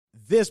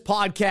This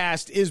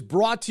podcast is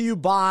brought to you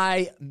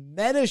by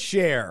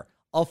Medi-Share,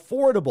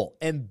 affordable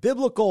and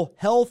biblical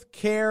health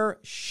care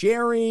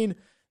sharing.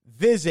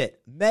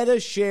 Visit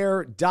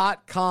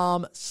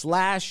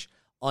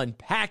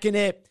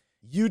medishare.com/unpackingit.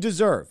 You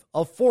deserve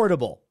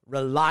affordable,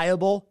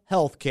 reliable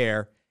health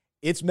care.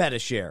 It's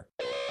Medi-Share.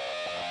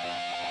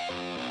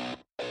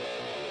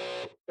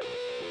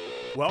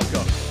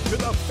 Welcome to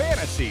the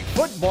Fantasy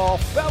Football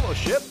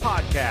Fellowship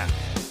Podcast,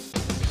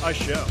 a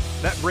show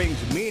that brings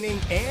meaning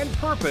and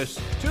purpose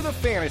to the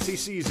fantasy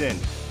season.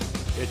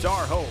 It's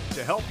our hope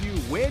to help you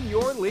win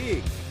your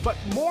league, but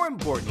more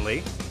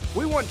importantly,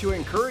 we want to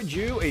encourage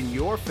you in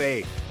your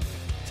faith.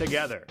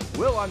 Together,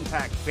 we'll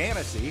unpack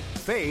fantasy,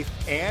 faith,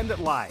 and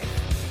life.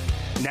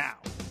 Now,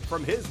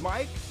 from his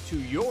mic to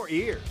your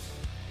ears,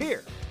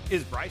 here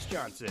is Bryce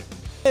Johnson.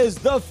 Is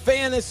the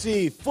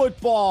Fantasy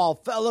Football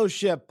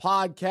Fellowship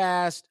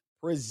Podcast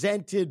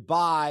presented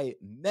by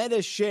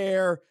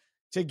Medi-Share.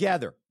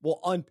 Together, we'll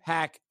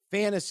unpack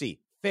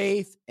fantasy,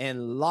 faith,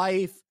 and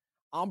life.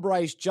 I'm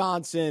Bryce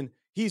Johnson.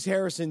 He's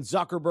Harrison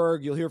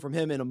Zuckerberg. You'll hear from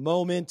him in a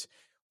moment.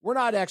 We're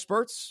not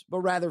experts, but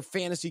rather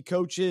fantasy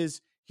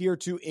coaches here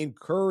to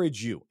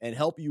encourage you and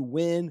help you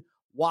win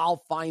while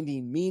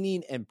finding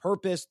meaning and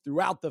purpose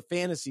throughout the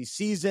fantasy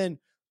season.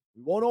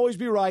 We won't always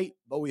be right,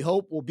 but we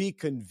hope we'll be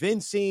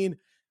convincing.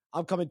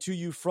 I'm coming to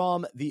you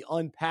from the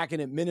Unpacking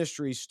It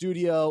Ministry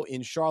studio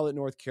in Charlotte,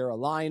 North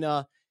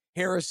Carolina.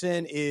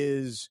 Harrison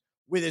is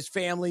with his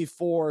family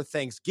for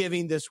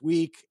Thanksgiving this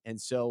week, and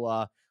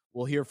so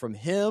we'll hear from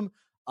him.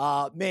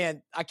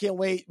 Man, I can't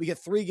wait. We get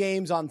 3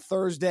 games on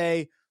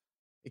Thursday.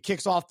 It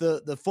kicks off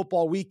the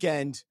football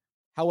weekend.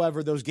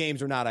 However, those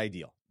games are not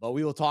ideal. But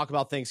we will talk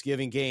about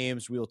Thanksgiving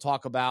games. We will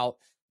talk about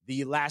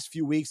the last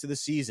few weeks of the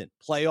season.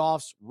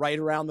 Playoffs right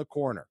around the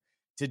corner.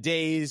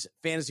 Today's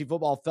Fantasy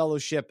Football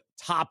Fellowship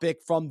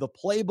topic from the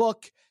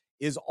playbook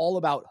is all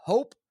about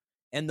hope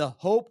and the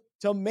hope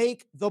to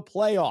make the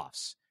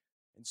playoffs.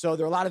 And so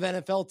there are a lot of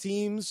NFL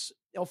teams,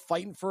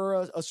 fighting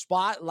for a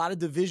spot. A lot of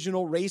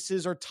divisional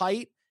races are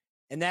tight,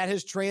 and that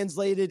has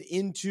translated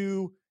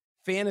into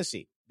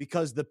fantasy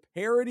because the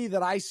parity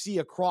that I see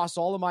across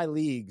all of my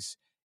leagues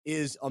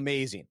is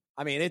amazing.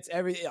 I mean, it's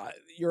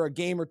you're a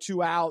game or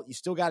two out, you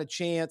still got a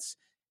chance,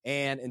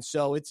 and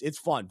so it's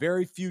fun.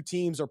 Very few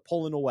teams are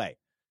pulling away.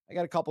 I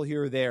got a couple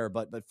here or there,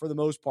 but for the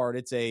most part,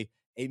 it's a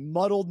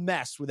muddled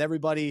mess with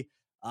everybody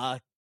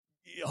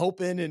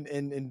hoping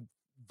and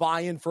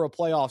vying for a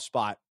playoff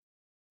spot.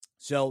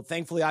 So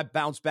thankfully, I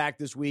bounced back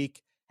this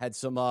week, had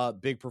some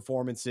big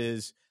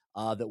performances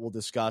that we'll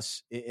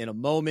discuss in a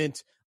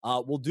moment.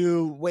 We'll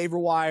do waiver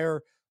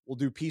wire, we'll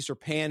do Peace or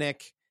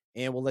Panic,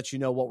 and we'll let you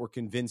know what we're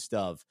convinced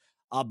of.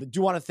 But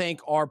do want to thank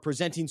our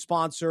presenting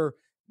sponsor,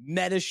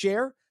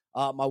 Medi-Share.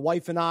 My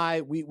wife and I,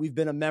 we've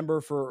been a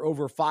member for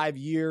over 5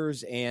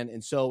 years,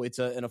 and so it's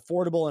an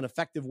affordable and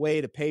effective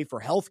way to pay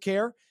for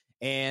healthcare.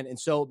 And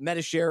so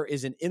Medi-Share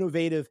is an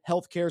innovative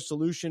healthcare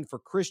solution for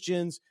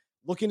Christians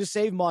looking to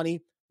save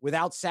money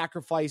without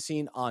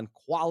sacrificing on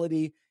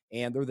quality.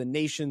 And they're the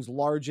nation's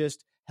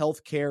largest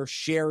healthcare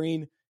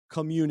sharing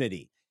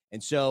community.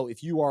 And so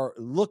if you are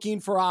looking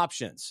for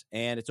options,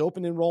 and it's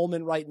open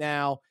enrollment right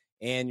now,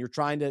 and you're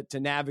trying to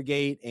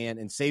navigate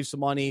and save some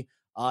money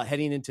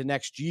heading into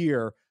next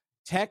year,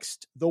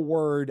 text the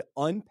word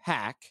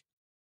unpack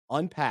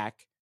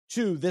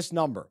to this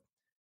number,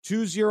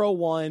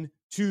 201-201.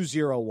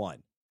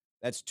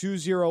 That's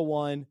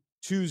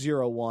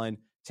 201-201.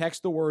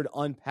 Text the word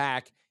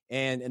unpack,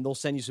 and they'll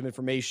send you some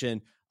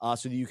information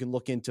so that you can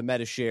look into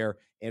Medi-Share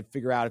and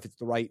figure out if it's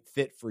the right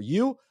fit for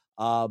you.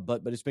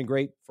 But it's been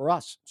great for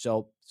us.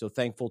 So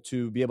thankful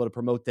to be able to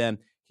promote them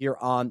here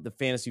on the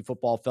Fantasy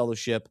Football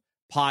Fellowship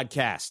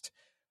podcast.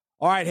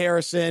 All right,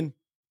 Harrison,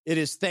 it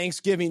is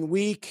Thanksgiving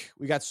week.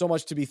 We got so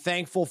much to be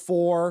thankful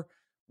for.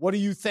 What are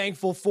you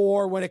thankful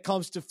for when it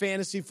comes to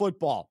fantasy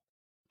football?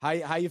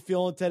 How you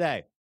feeling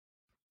today?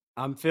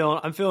 I'm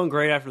feeling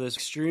great after this.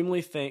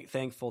 Extremely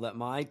thankful that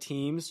my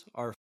teams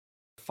are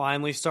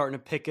finally starting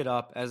to pick it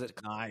up as it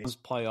comes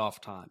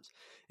playoff times.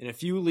 In a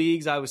few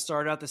leagues, I was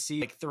starting out the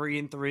season like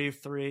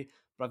 3-3,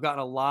 but I've gotten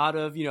a lot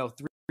of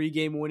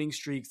 3-game winning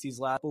streaks these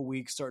last couple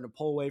weeks, starting to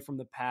pull away from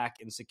the pack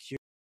and secure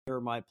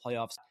my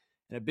playoffs.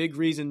 And a big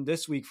reason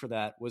this week for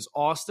that was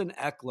Austin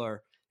Ekeler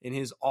in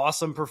his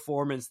awesome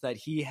performance that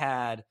he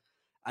had.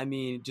 I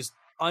mean, just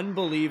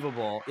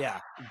unbelievable. Yeah.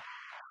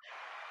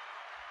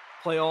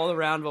 Play all the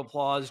round of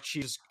applause.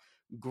 Just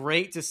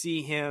great to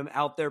see him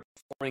out there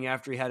performing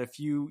after he had a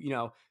few,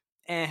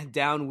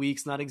 down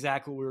weeks, not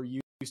exactly what we were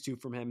used to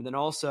from him. And then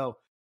also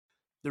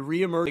the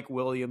reemerging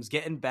Williams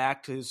getting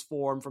back to his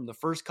form from the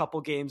first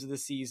couple games of the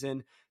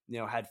season,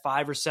 had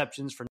 5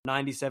 receptions for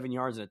 97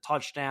 yards and a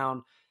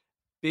touchdown.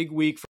 Big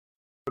week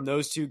from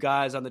those two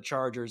guys on the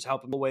Chargers,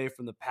 helping away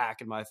from the pack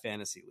in my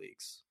fantasy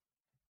leagues.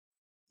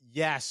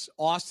 Yes,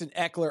 Austin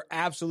Ekeler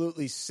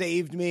absolutely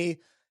saved me,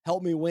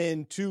 helped me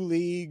win 2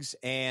 leagues,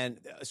 and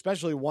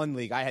especially one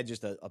league. I had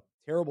just a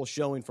terrible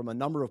showing from a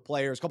number of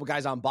players, a couple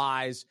guys on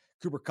buys.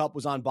 Cooper Kupp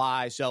was on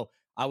bye, so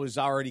I was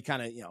already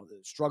kind of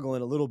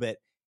struggling a little bit.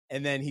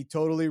 and then he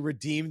totally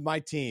redeemed my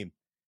team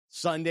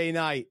Sunday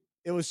night.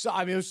 It was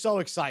so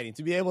exciting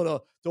to be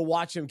able to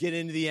watch him get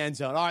into the end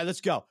zone. All right,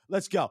 let's go.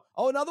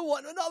 Oh, another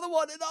one.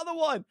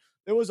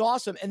 It was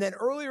awesome. And then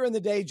earlier in the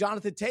day,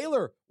 Jonathan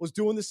Taylor was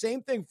doing the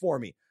same thing for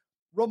me.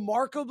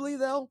 Remarkably,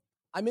 though,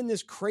 I'm in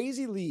this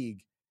crazy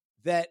league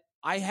that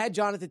I had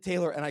Jonathan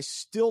Taylor and I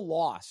still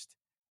lost.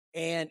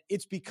 And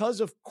it's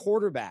because of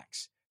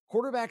quarterbacks.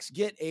 Quarterbacks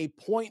get a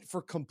point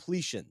for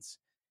completions.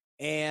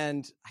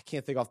 And I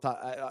can't think off the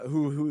top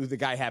who the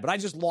guy had, but I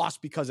just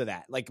lost because of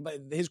that. Like,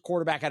 his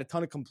quarterback had a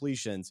ton of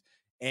completions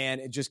and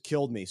it just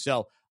killed me.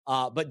 So,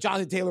 but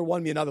Jonathan Taylor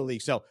won me another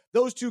league. So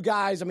those two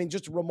guys, I mean,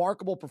 just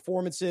remarkable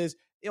performances,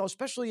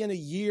 especially in a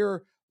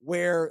year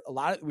where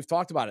we've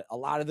talked about it, a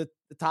lot of the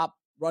top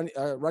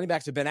running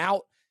backs have been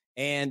out,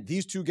 and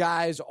these two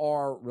guys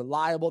are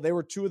reliable. They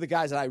were two of the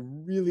guys that I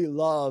really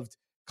loved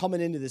coming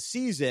into the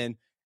season.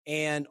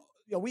 And,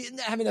 we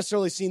haven't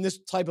necessarily seen this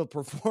type of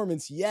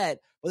performance yet,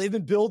 but they've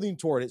been building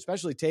toward it,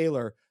 especially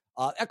Taylor.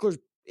 Eckler's,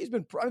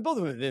 both of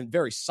them have been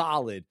very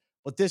solid,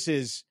 but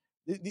these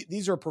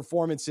are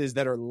performances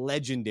that are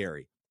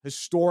legendary,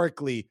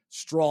 historically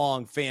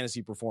strong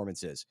fantasy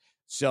performances.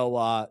 So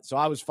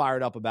I was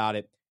fired up about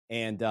it,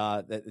 and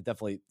that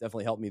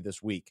definitely helped me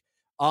this week.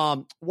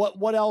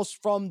 What else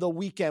from the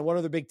weekend? What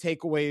are the big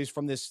takeaways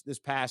from this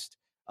past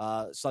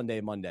Sunday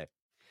and Monday?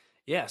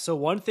 Yeah, so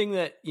one thing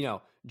that,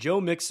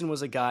 Joe Mixon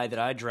was a guy that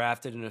I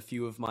drafted in a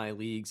few of my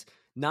leagues,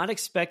 not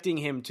expecting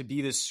him to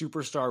be this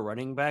superstar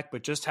running back,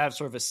 but just have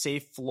sort of a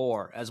safe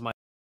floor as my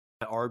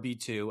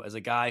RB2, as a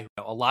guy who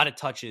a lot of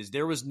touches.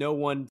 There was no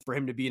one for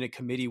him to be in a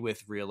committee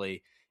with,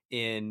 really,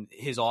 in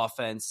his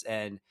offense.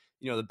 And,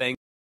 the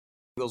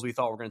Bengals, we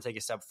thought were going to take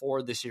a step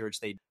forward this year, which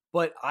they did.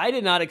 But I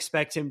did not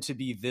expect him to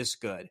be this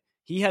good.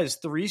 He has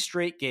 3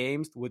 straight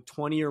games with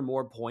 20 or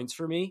more points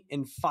for me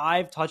and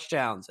 5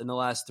 touchdowns in the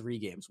last 3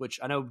 games, which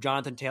I know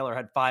Jonathan Taylor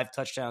had 5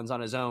 touchdowns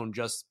on his own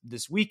just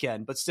this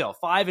weekend, but still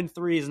 5 and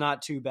 3 is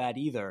not too bad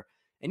either.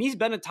 And he's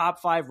been a top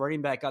 5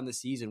 running back on the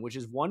season, which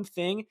is one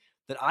thing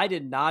that I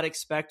did not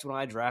expect when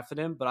I drafted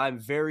him, but I'm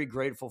very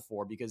grateful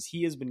for, because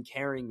he has been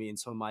carrying me in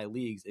some of my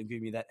leagues and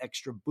giving me that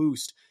extra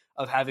boost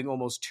of having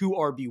almost 2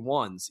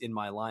 RB1s in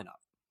my lineup.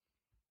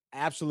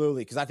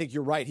 Absolutely, because I think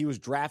you're right. He was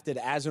drafted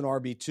as an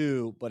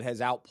RB2, but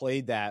has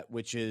outplayed that,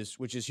 which is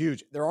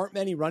huge. There aren't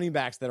many running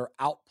backs that are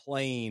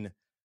outplaying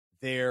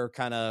their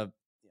kind of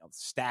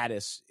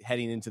status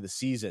heading into the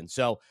season.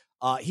 So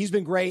he's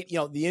been great.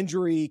 The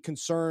injury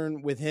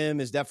concern with him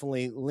is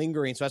definitely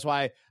lingering. So that's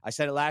why I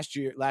said it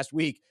last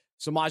week.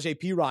 Samaje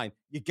Perine,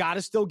 you got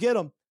to still get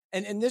him.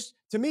 And this,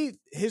 to me,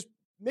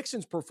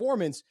 Mixon's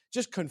performance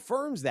just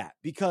confirms that,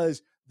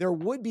 because there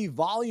would be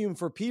volume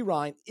for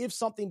Perine if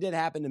something did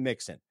happen to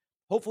Mixon.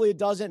 Hopefully it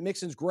doesn't.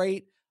 Mixon's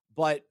great,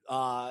 but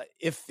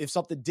if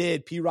something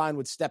did, Perine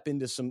would step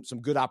into some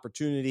good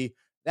opportunity.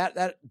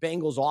 That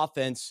Bengals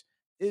offense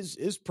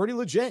is pretty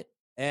legit,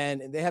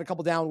 and they had a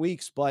couple down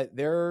weeks, but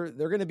they're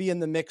going to be in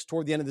the mix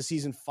toward the end of the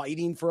season,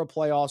 fighting for a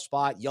playoff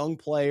spot. Young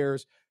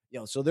players,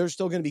 so they're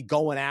still going to be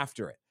going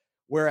after it.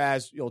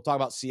 Whereas talk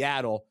about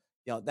Seattle,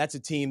 that's a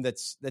team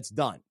that's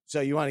done. So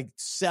you want to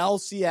sell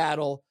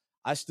Seattle.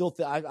 I still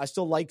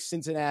like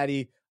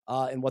Cincinnati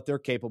and what they're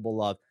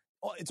capable of.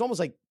 It's almost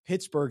like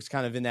Pittsburgh's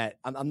kind of in that.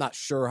 I'm not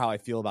sure how I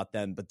feel about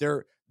them, but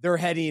they're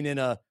heading in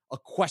a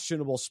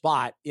questionable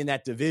spot in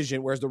that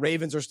division, whereas the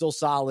Ravens are still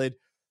solid.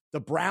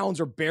 The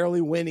Browns are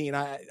barely winning.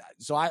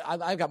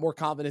 I've got more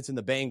confidence in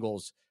the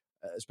Bengals,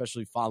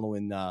 especially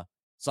following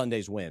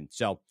Sunday's win.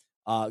 So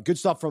good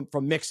stuff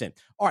from Mixon.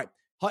 All right,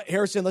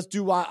 Harrison, let's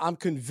do I'm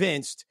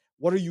convinced.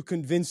 What are you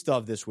convinced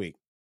of this week?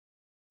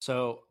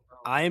 So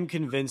I am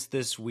convinced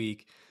this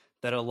week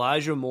that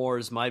Elijah Moore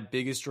is my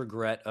biggest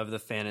regret of the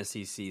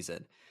fantasy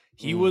season.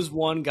 He was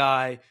one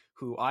guy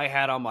who I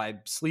had on my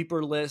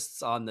sleeper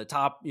lists on the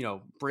top,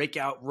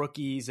 breakout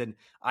rookies. And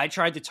I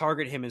tried to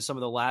target him in some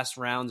of the last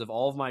rounds of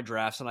all of my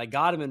drafts, and I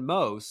got him in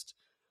most.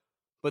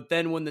 But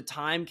then when the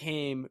time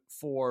came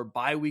for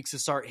bye weeks to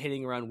start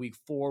hitting around week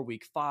 4,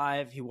 week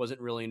 5, he wasn't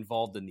really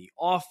involved in the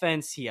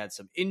offense. He had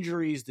some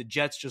injuries. The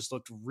Jets just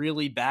looked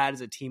really bad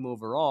as a team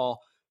overall.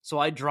 So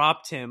I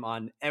dropped him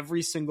on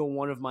every single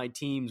one of my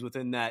teams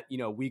within that,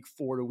 week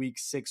 4 to week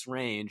 6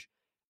 range.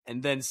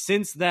 And then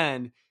since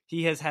then,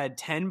 he has had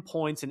 10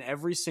 points in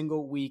every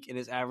single week and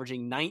is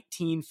averaging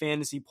 19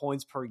 fantasy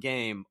points per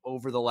game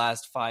over the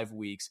last 5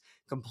 weeks.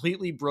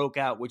 Completely broke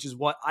out, which is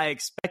what I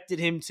expected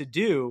him to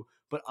do,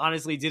 but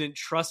honestly didn't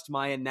trust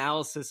my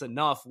analysis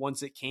enough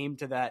once it came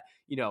to that,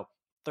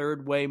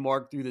 third way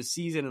mark through the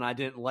season, and I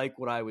didn't like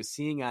what I was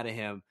seeing out of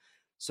him.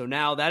 So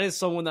now that is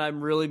someone that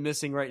I'm really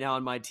missing right now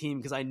on my team,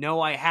 because I know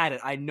I had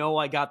it. I know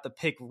I got the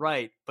pick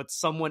right, but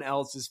someone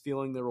else is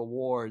feeling the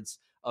rewards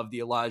of the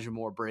Elijah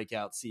Moore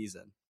breakout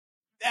season.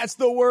 That's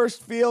the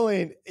worst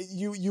feeling.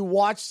 You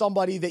watch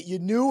somebody that you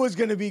knew was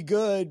going to be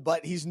good,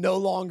 but he's no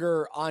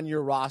longer on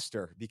your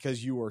roster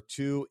because you were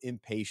too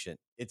impatient.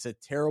 It's a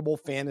terrible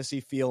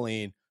fantasy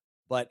feeling,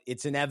 but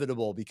it's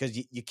inevitable because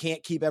you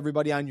can't keep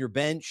everybody on your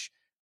bench.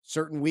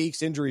 certain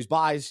weeks, injuries,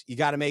 buys, you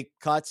got to make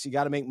cuts, you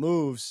got to make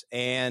moves,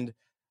 and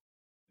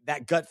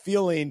that gut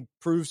feeling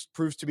proves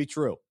to be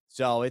true.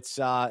 So it's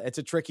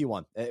a tricky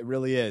one. It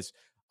really is.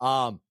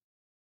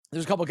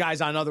 There's a couple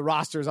guys on other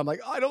rosters. I'm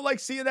like, I don't like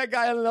seeing that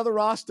guy on another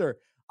roster.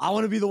 I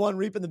want to be the one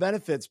reaping the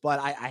benefits, but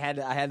I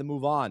had to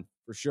move on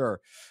for sure.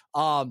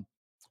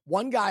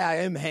 One guy I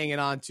am hanging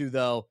on to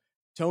though,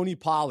 Tony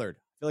Pollard.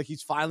 I feel like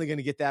he's finally going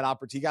to get that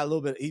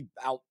opportunity. He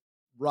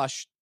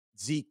outrushed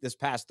Zeke this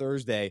past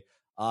Thursday.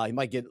 He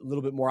might get a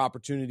little bit more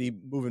opportunity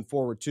moving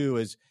forward too,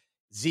 as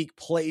Zeke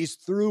plays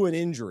through an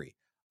injury.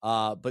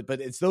 But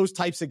it's those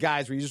types of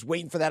guys where you're just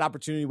waiting for that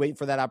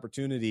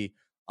opportunity.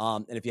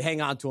 And if you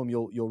hang on to them,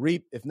 you'll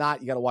reap. If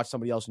not, you got to watch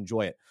somebody else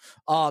enjoy it.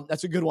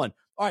 That's a good one.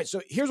 All right,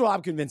 so here's what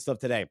I'm convinced of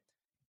today.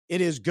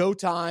 It is go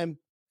time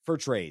for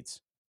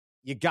trades.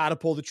 You got to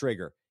pull the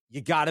trigger.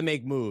 You got to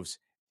make moves.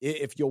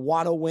 If you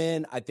want to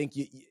win, I think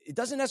it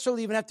doesn't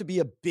necessarily even have to be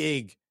a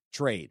big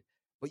trade,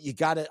 but you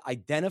got to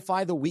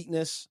identify the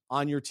weakness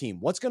on your team.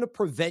 What's going to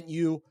prevent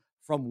you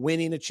from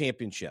winning a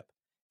championship?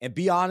 And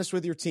be honest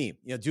with your team.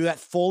 Do that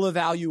full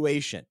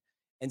evaluation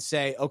and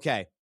say,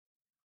 okay,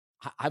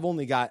 I've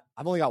only got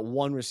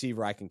one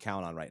receiver I can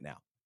count on right now.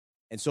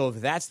 And so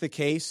if that's the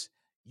case,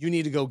 you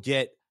need to go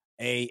get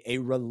a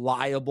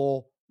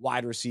reliable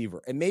wide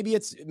receiver. And maybe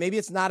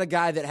it's not a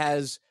guy that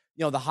has,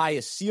 the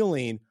highest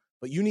ceiling,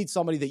 but you need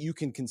somebody that you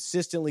can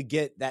consistently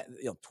get that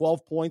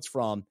 12 points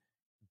from.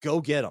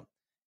 Go get them.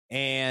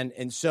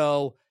 And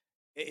so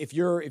if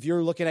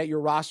you're looking at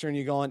your roster and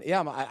you're going,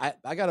 yeah,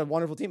 I got a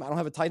wonderful team. I don't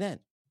have a tight end.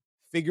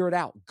 Figure it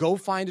out. Go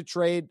find a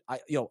trade.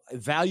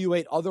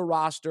 Evaluate other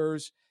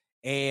rosters,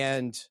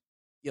 and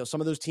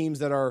some of those teams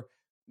that are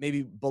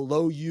maybe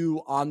below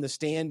you on the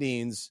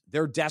standings,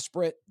 they're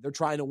desperate. They're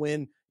trying to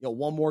win,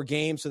 one more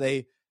game so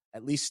they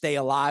at least stay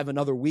alive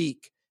another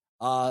week.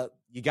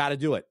 You got to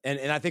do it.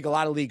 And I think a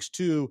lot of leagues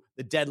too,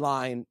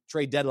 the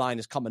trade deadline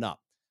is coming up,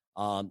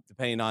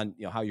 depending on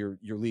how your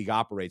league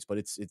operates. But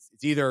it's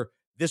either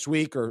this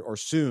week or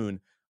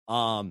soon.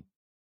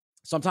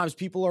 Sometimes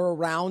people are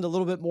around a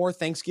little bit more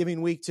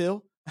Thanksgiving week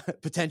too,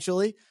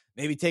 potentially.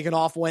 Maybe taking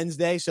off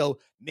Wednesday. So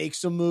make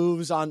some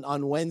moves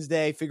on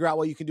Wednesday, figure out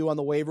what you can do on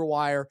the waiver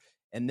wire,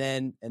 and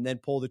then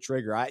pull the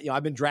trigger.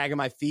 I've been dragging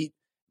my feet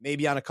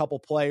maybe on a couple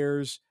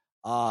players.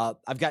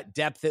 I've got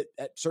depth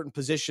at certain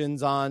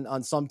positions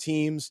on some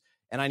teams,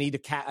 and I need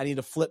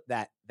to flip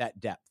that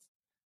depth.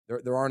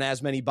 There aren't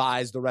as many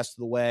buys the rest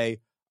of the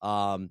way.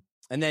 And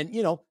then,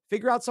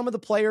 figure out some of the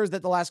players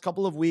that the last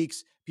couple of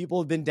weeks people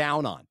have been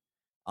down on.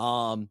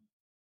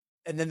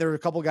 And then there are a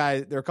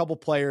couple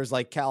players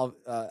like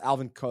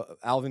Alvin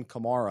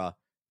Kamara.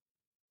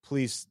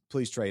 Please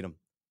trade him.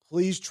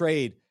 Please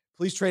trade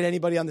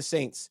anybody on the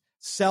Saints.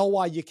 Sell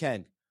while you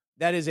can.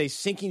 That is a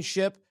sinking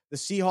ship. The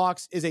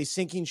Seahawks is a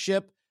sinking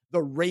ship.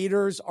 The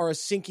Raiders are a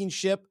sinking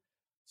ship.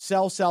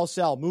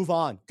 Sell. Move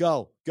on.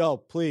 Go,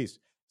 please.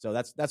 So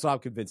that's what I'm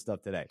convinced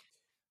of today.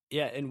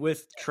 Yeah, and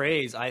with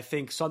trades, I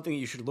think something that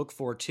you should look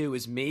for too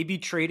is maybe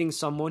trading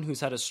someone who's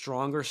had a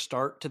stronger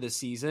start to the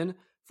season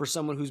for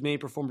someone who's maybe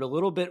performed a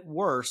little bit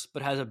worse,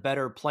 but has a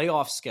better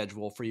playoff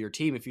schedule for your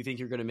team if you think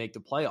you're going to make the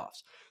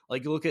playoffs.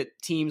 Like you look at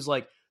teams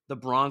like the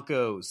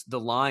Broncos, the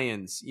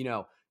Lions,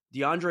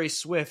 DeAndre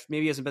Swift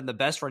maybe hasn't been the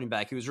best running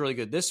back. He was really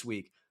good this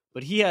week,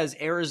 but he has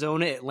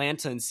Arizona,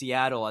 Atlanta, and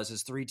Seattle as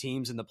his three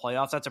teams in the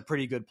playoffs. That's a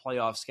pretty good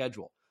playoff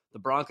schedule. The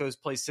Broncos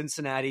play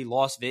Cincinnati,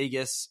 Las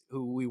Vegas,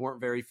 who we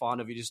weren't very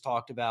fond of. You just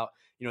talked about,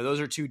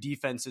 those are two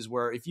defenses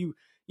where if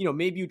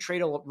maybe you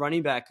trade a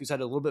running back who's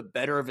had a little bit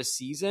better of a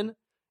season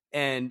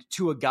and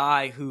to a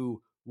guy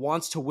who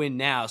wants to win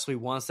now, so he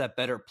wants that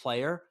better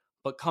player.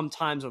 But come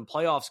times when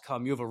playoffs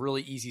come, you have a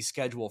really easy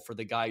schedule for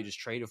the guy you just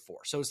traded for.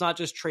 So it's not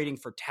just trading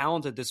for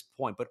talent at this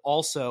point, but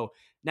also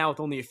now with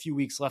only a few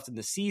weeks left in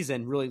the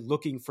season, really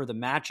looking for the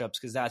matchups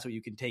because that's what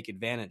you can take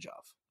advantage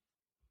of.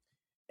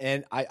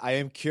 And I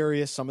am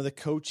curious, some of the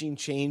coaching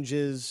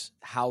changes,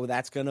 how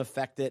that's going to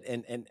affect it.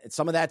 And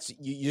some of that's,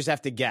 you just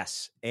have to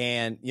guess.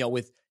 And,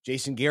 with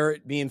Jason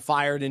Garrett being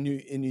fired in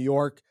New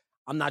York,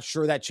 I'm not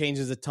sure that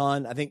changes a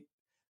ton. I think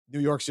New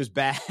York's just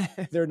bad.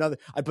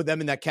 I put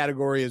them in that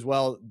category as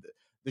well.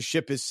 The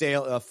ship is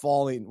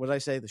falling. What did I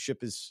say? The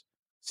ship is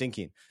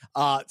sinking.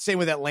 Same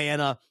with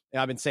Atlanta.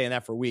 I've been saying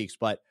that for weeks,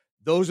 but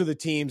those are the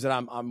teams that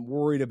I'm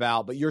worried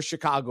about. But your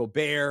Chicago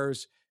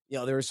Bears,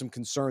 there is some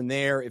concern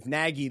there. If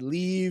Nagy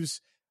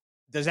leaves,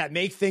 does that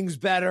make things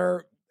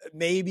better?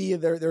 Maybe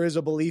there is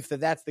a belief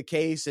that that's the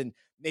case, and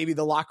maybe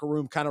the locker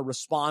room kind of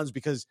responds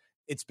because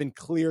it's been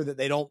clear that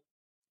they don't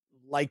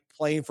like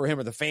playing for him,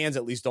 or the fans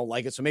at least don't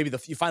like it. So maybe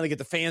you finally get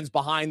the fans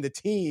behind the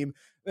team,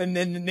 and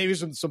then maybe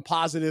some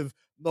positive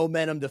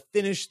momentum to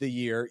finish the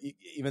year,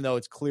 even though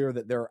it's clear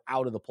that they're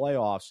out of the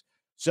playoffs.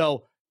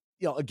 So,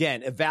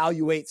 again,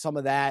 evaluate some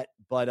of that,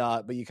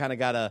 but you kind of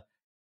got to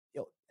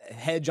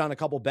hedge on a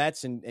couple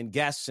bets and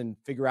guess and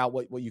figure out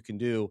what you can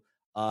do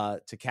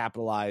to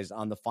capitalize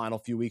on the final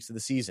few weeks of the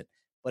season.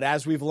 But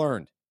as we've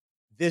learned,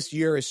 this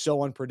year is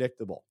so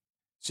unpredictable.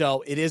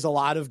 So it is a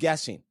lot of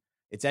guessing.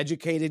 It's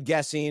educated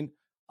guessing.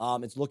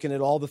 It's looking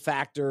at all the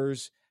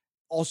factors.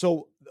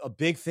 Also, a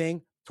big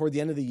thing toward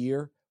the end of the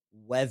year,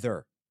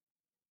 weather.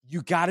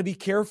 You got to be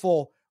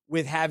careful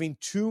with having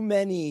too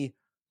many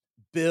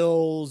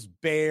Bills,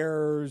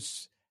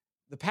 Bears.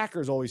 The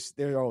Packers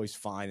they're always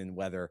fine in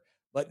weather,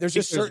 but there's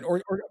just certain,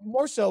 or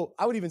more so,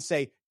 I would even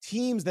say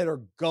teams that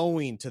are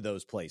going to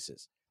those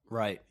places.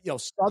 Right.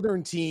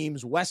 Southern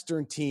teams,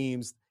 Western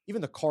teams,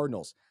 even the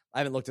Cardinals. I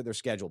haven't looked at their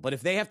schedule, but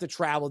if they have to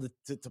travel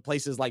to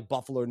places like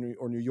Buffalo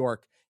or New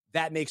York,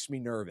 that makes me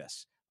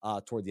nervous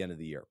toward the end of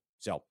the year.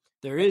 So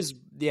they're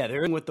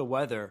in with the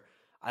weather.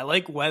 I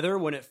like weather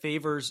when it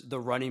favors the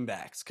running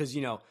backs because,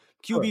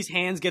 QB's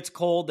hands gets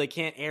cold. They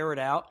can't air it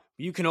out.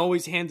 But you can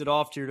always hand it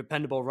off to your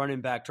dependable running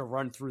back to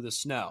run through the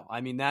snow.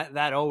 I mean,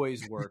 that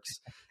always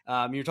works.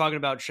 You're talking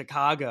about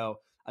Chicago.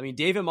 I mean,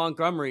 David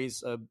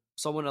Montgomery's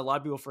someone a lot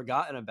of people have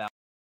forgotten about.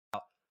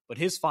 But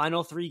his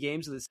final 3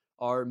 games of this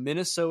are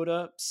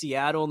Minnesota,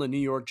 Seattle, and the New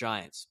York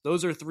Giants.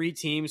 Those are 3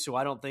 teams who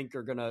I don't think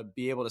are going to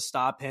be able to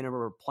stop him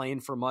or playing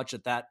for much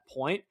at that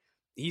point.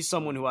 He's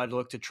someone who I'd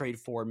look to trade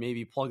for,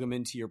 maybe plug him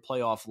into your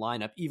playoff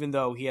lineup, even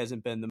though he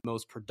hasn't been the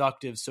most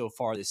productive so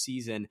far this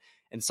season,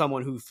 and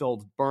someone who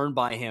felt burned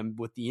by him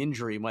with the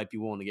injury might be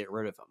willing to get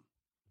rid of him.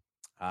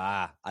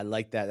 I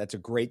like that. That's a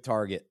great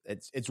target.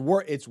 It's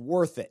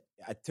worth it.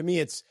 To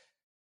me,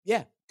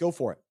 go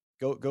for it.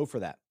 Go for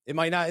that. It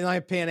might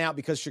not pan out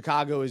because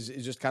Chicago is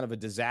just kind of a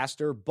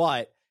disaster,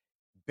 but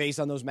based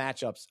on those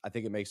matchups, I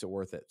think it makes it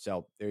worth it.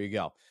 So there you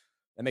go.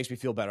 That makes me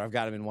feel better. I've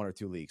got him in 1 or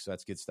 2 leagues, so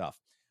that's good stuff.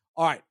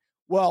 All right.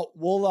 Well,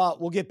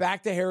 we'll get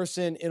back to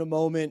Harrison in a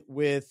moment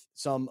with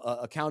some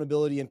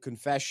accountability and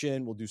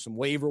confession. We'll do some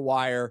waiver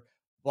wire,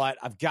 but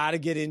I've got to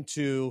get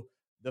into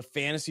the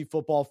Fantasy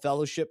Football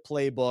Fellowship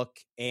playbook.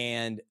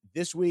 And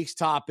this week's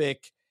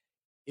topic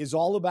is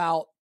all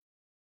about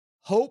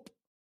hope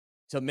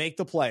to make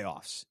the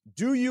playoffs.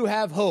 Do you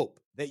have hope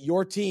that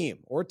your team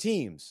or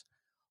teams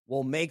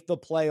will make the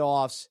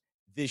playoffs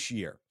this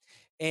year?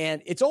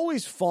 And it's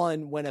always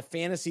fun when a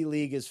fantasy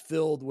league is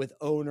filled with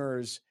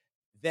owners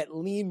that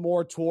lean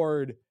more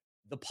toward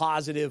the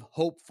positive,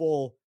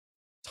 hopeful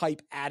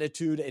type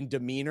attitude and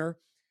demeanor,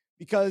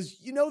 because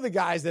the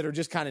guys that are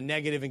just kind of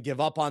negative and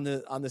give up on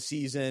the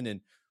season.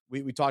 And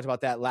we talked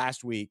about that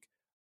last week.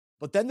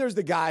 But then there's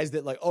the guys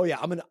that like, oh yeah,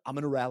 I'm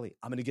gonna rally.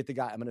 I'm gonna get the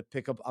guy. I'm gonna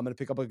pick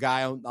up a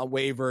guy on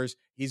waivers.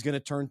 He's gonna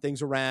turn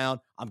things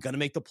around. I'm gonna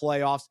make the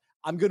playoffs.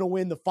 I'm gonna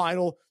win the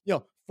final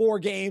 4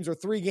 games or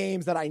 3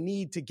 games that I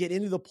need to get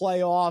into the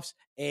playoffs.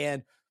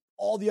 And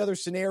all the other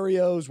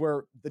scenarios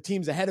where the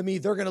team's ahead of me,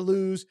 they're going to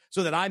lose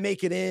so that I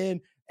make it in.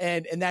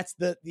 And that's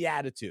the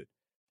attitude.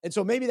 And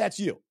so maybe that's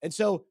you. And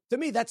so to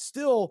me, that's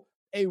still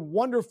a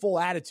wonderful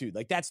attitude.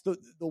 Like that's the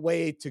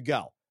way to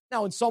go.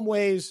 Now, in some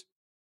ways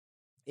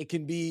it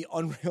can be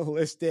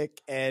unrealistic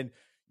and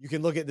you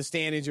can look at the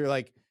standings. You're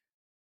like,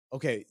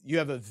 okay, you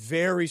have a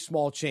very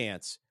small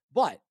chance,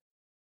 but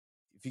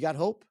if you got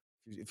hope,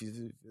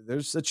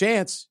 there's a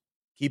chance,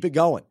 keep it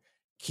going.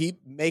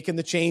 Keep making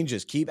the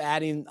changes. Keep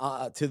adding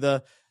to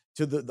the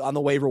on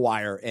the waiver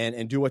wire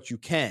and do what you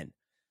can.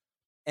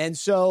 And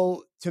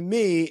so, to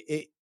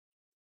me,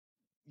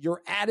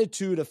 your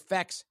attitude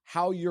affects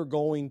how you're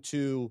going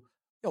to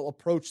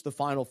approach the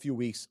final few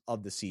weeks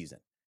of the season.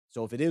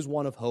 So, if it is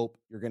one of hope,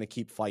 you're going to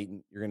keep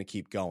fighting. You're going to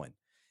keep going.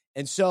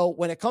 And so,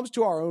 when it comes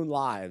to our own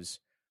lives,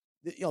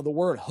 the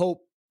word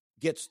hope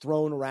gets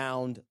thrown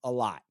around a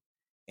lot.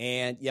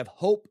 And you have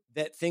hope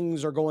that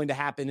things are going to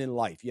happen in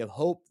life. You have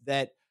hope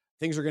that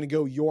things are going to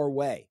go your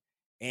way,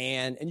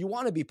 and you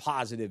want to be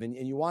positive and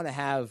you want to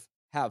have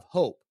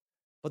hope.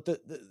 But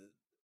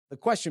the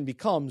question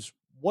becomes,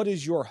 what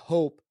is your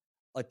hope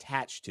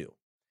attached to?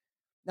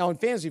 Now, in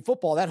fantasy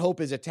football, that hope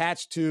is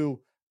attached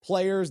to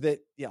players that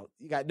you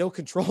got no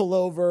control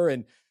over,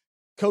 and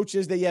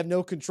coaches that you have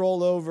no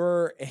control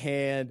over,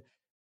 and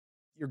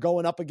you're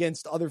going up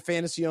against other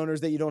fantasy owners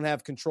that you don't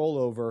have control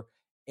over.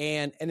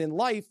 And in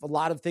life, a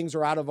lot of things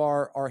are out of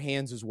our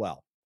hands as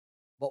well.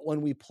 But when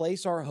we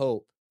place our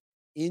hope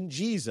in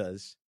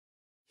Jesus,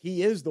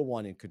 he is the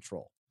one in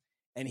control,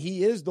 and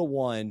he is the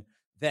one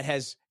that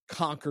has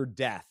conquered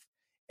death,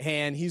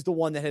 and he's the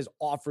one that has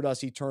offered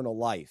us eternal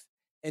life.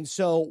 And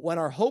so when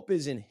our hope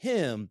is in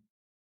him,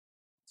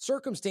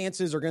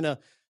 circumstances are going to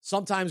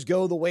sometimes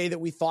go the way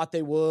that we thought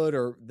they would,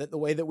 or the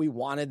way that we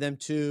wanted them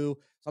to.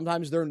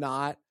 Sometimes they're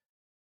not.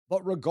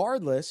 But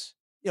regardless,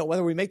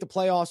 whether we make the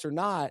playoffs or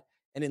not,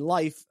 and in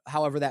life,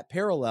 however that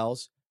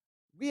parallels,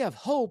 we have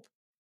hope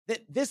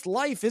that this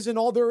life isn't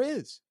all there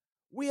is.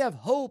 We have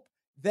hope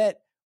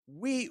that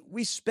we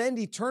spend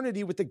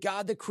eternity with the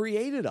God that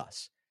created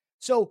us.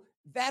 So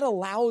that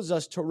allows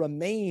us to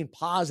remain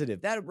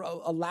positive. That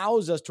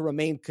allows us to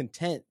remain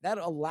content. That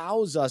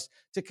allows us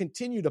to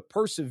continue to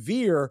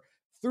persevere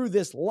through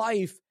this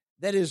life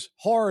that is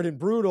hard and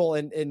brutal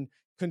and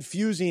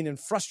confusing and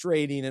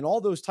frustrating and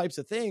all those types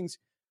of things.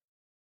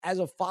 As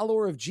a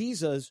follower of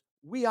Jesus,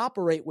 we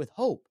operate with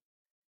hope.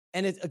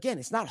 And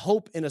it's not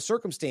hope in a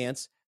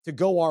circumstance to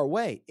go our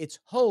way. It's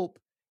hope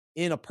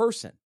in a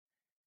person.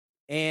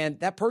 And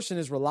that person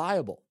is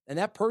reliable. And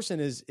that person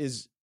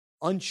is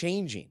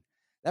unchanging.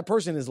 that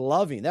person is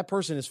loving, that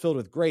person is filled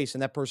with grace,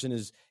 and that person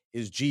is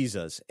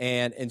Jesus.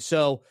 And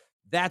so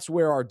that's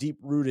where our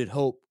deep-rooted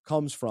hope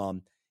comes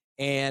from.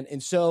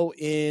 And so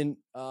in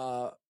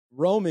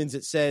Romans,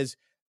 it says,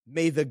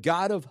 may the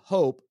God of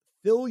hope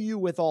fill you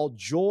with all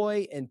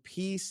joy and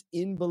peace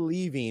in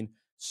believing,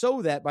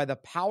 so that by the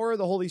power of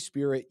the Holy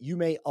Spirit, you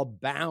may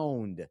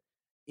abound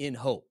in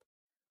hope.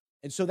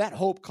 And so that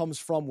hope comes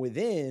from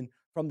within,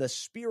 from the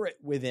Spirit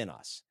within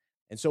us.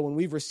 And so when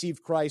we've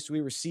received Christ,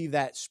 we receive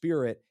that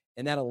Spirit,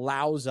 and that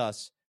allows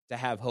us to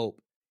have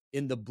hope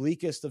in the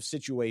bleakest of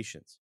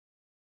situations.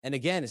 And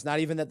again, it's not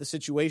even that the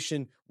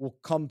situation will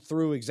come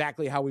through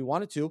exactly how we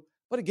want it to,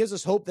 but it gives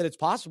us hope that it's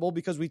possible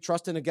because we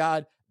trust in a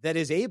God that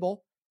is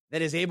able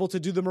to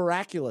do the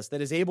miraculous,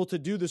 that is able to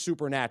do the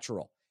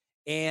supernatural.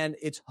 And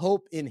it's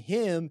hope in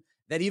him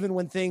that even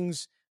when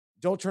things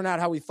don't turn out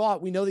how we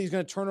thought, we know that he's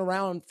going to turn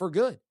around for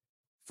good.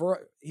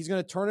 He's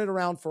going to turn it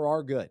around for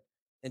our good.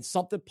 And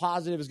something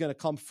positive is going to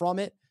come from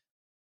it,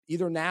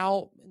 either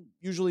now,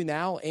 usually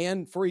now,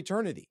 and for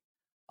eternity.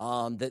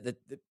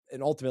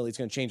 And ultimately, it's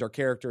going to change our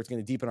character. It's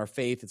going to deepen our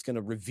faith. It's going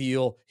to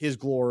reveal his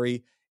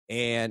glory,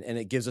 and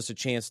it gives us a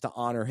chance to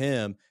honor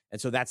him.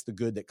 And so that's the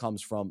good that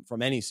comes from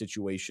any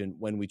situation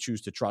when we choose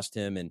to trust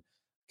him and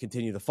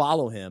continue to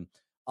follow him.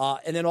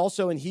 And then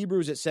also in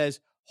Hebrews, it says,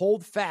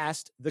 hold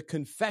fast the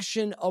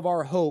confession of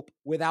our hope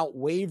without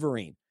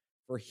wavering,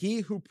 for he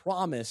who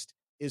promised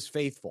is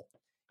faithful.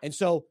 And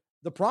so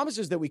the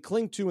promises that we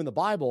cling to in the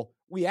Bible,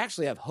 we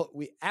actually have hope.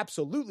 We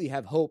absolutely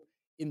have hope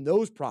in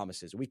those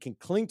promises. We can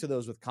cling to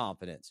those with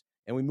confidence,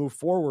 and we move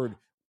forward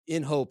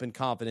in hope and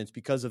confidence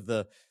because of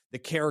the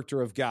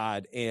character of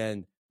God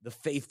and the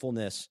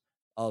faithfulness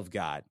of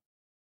God.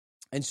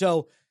 And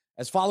so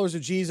as followers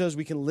of Jesus,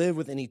 we can live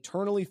with an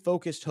eternally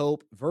focused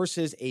hope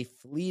versus a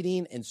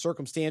fleeting and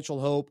circumstantial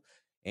hope.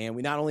 And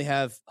we not only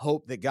have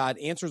hope that God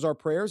answers our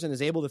prayers and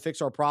is able to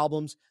fix our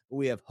problems, but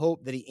we have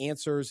hope that he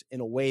answers in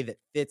a way that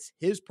fits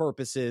his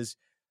purposes.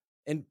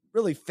 And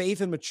really,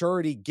 faith and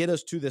maturity get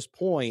us to this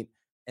point,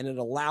 and it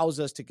allows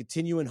us to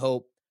continue in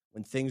hope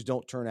when things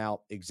don't turn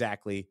out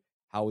exactly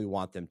how we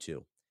want them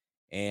to.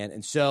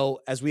 And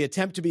so as we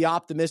attempt to be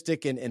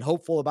optimistic and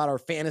hopeful about our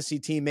fantasy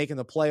team making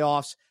the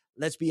playoffs,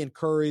 let's be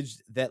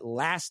encouraged that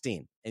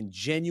lasting and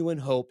genuine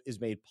hope is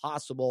made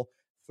possible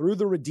through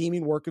the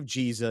redeeming work of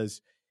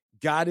Jesus.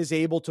 God is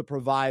able to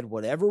provide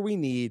whatever we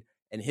need,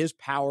 and his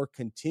power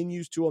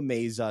continues to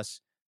amaze us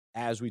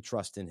as we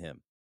trust in him.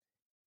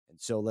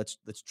 And so let's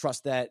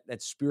trust that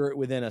Spirit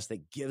within us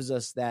that gives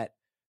us that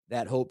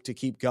hope to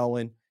keep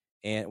going,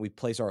 and we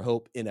place our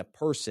hope in a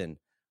person,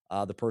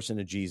 the person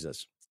of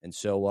Jesus. And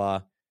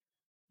so,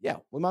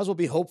 we might as well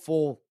be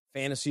hopeful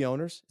fantasy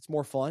owners. It's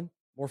more fun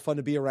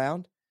to be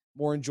around,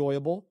 more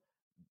enjoyable,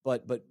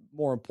 but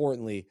more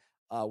importantly,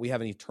 we have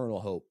an eternal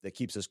hope that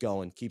keeps us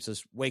going, keeps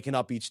us waking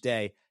up each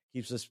day,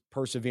 keeps us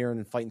persevering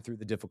and fighting through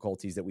the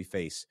difficulties that we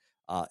face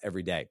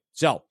every day.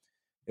 So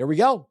there we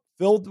go,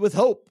 filled with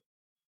hope.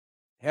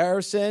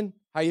 Harrison,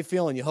 how you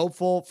feeling? You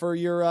hopeful for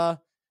your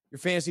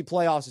fantasy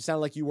playoffs? It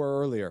sounded like you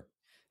were earlier.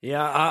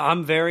 Yeah,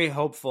 I'm very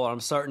hopeful. I'm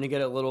starting to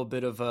get a little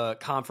bit of a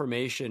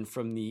confirmation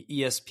from the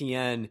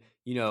ESPN,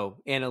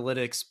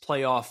 analytics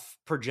playoff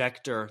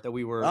projector that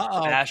we were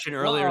bashing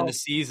earlier in the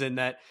season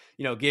that,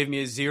 gave me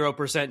a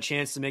 0%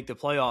 chance to make the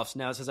playoffs.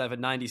 Now it says I have a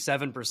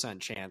 97%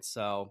 chance.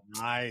 So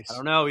nice. I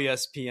don't know,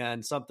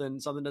 ESPN, something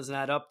doesn't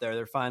add up there.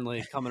 They're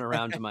finally coming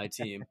around to my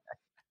team.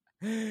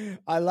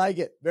 I like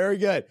it. Very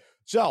good.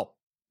 So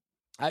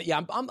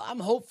I'm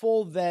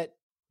hopeful that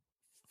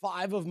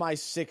 5 of my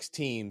 6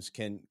 teams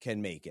can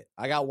make it.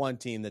 I got one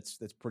team that's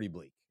pretty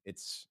bleak.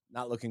 It's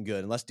not looking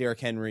good unless Derrick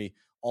Henry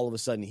all of a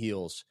sudden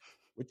heals,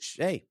 which,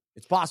 hey,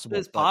 it's possible.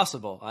 It's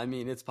possible. I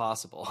mean, it's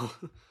possible.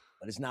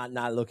 But it's not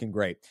looking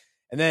great.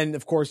 And then,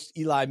 of course,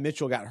 Eli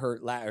Mitchell got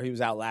hurt. He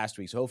was out last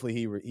week, so hopefully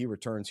he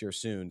returns here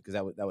soon because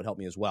that would help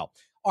me as well.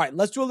 All right,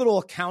 let's do a little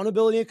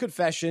accountability and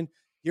confession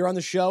here on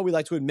the show. We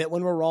like to admit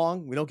when we're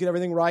wrong. We don't get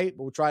everything right,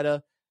 but we'll try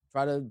to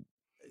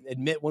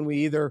admit when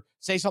we either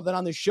say something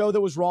on the show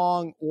that was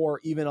wrong or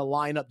even a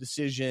lineup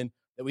decision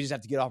that we just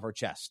have to get off our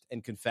chest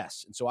and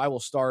confess. And so I will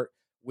start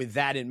with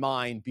that in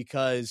mind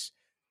because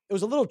it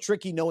was a little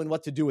tricky knowing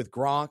what to do with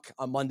Gronk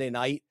on Monday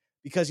night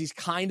because he's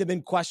kind of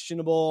been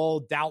questionable,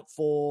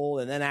 doubtful,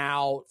 and then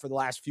out for the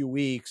last few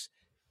weeks.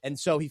 And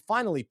so he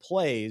finally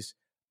plays,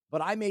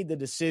 but I made the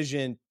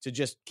decision to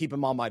just keep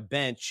him on my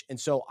bench. And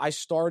so I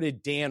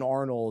started Dan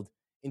Arnold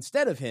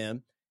instead of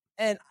him.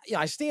 And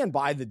I stand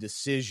by the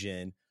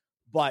decision,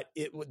 but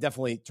it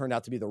definitely turned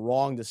out to be the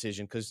wrong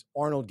decision because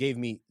Arnold gave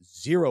me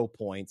 0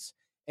 points.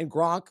 And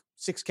Gronk,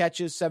 6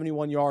 catches,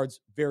 71 yards,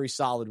 very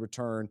solid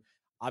return.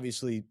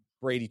 Obviously,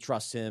 Brady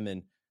trusts him.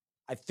 And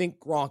I think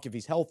Gronk, if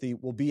he's healthy,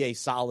 will be a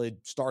solid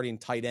starting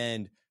tight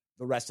end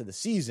the rest of the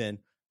season.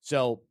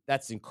 So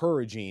that's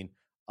encouraging.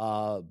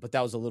 But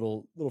that was a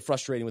little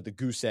frustrating with the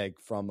goose egg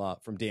from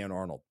Dan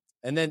Arnold.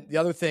 And then the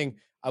other thing,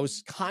 I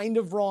was kind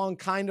of wrong,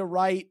 kind of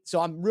right. So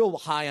I'm real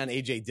high on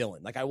A.J.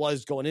 Dillon. Like I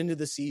was going into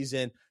the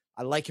season.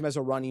 I like him as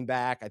a running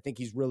back. I think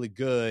he's really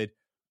good.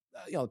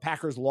 The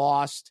Packers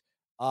lost.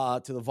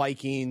 to the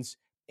Vikings.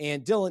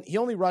 And Dylan, he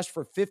only rushed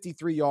for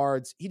 53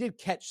 yards. He did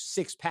catch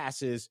 6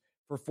 passes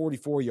for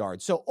 44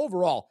 yards. So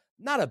overall,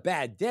 not a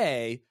bad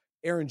day.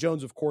 Aaron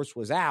Jones, of course,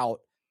 was out,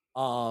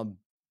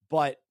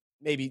 but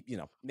maybe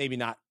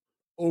not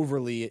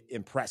overly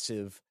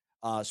impressive,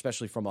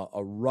 especially from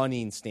a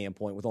running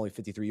standpoint with only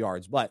 53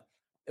 yards. But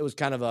it was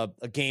kind of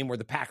a game where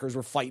the Packers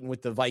were fighting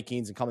with the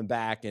Vikings and coming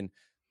back and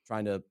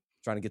trying to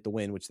get the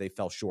win, which they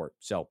fell short.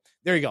 So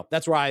there you go.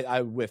 That's where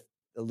I whiffed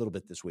a little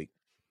bit this week.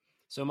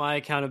 So my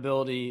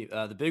accountability,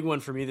 the big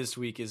one for me this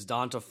week is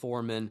Donta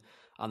Foreman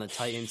on the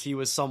Titans. He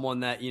was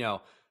someone that,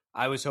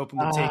 I was hoping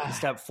would take a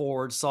step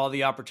forward, saw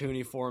the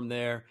opportunity for him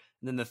there.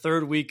 And then the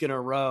third week in a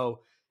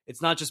row,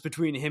 it's not just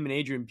between him and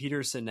Adrian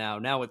Peterson now.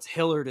 Now it's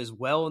Hillard as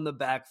well in the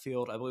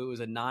backfield. I believe it was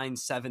a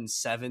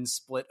 9-7-7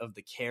 split of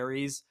the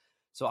carries.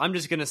 So I'm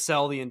just going to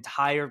sell the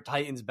entire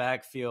Titans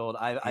backfield.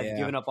 I've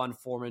given up on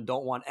Foreman,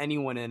 don't want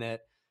anyone in it.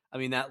 I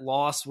mean, that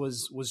loss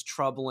was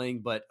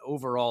troubling, but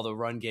overall the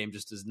run game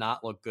just does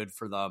not look good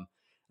for them.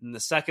 And the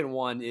second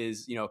one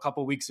is, a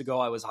couple of weeks ago,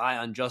 I was high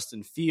on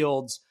Justin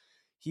Fields.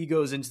 He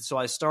goes into, so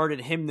I started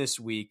him this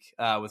week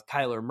with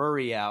Kyler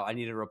Murray out. I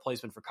needed a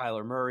replacement for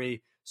Kyler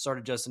Murray,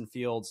 started Justin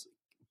Fields,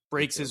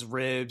 breaks his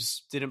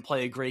ribs, didn't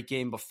play a great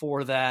game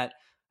before that.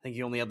 I think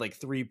he only had like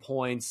 3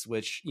 points,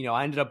 which,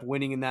 I ended up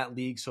winning in that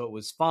league. So it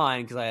was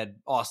fine because I had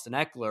Austin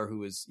Eckler, who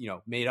was,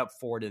 made up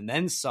for it and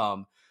then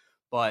some.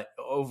 But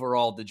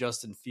overall, the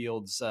Justin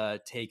Fields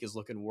take is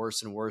looking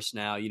worse and worse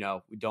now.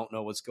 We don't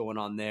know what's going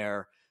on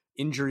there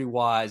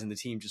injury-wise, and the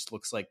team just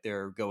looks like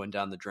they're going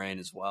down the drain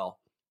as well.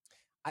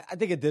 I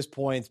think at this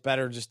point, it's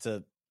better just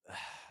to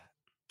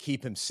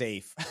keep him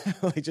safe.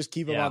 Just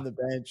keep him on the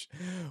bench,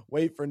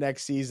 wait for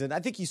next season. I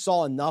think he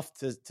saw enough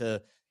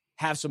to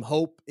have some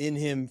hope in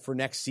him for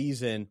next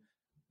season.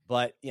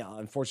 But,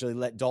 unfortunately,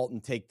 let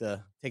Dalton take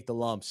the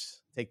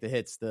lumps, take the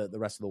hits the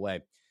rest of the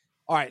way.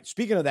 All right,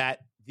 speaking of that,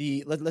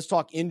 let's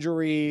talk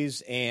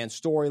injuries and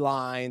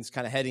storylines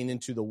kind of heading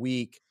into the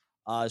week,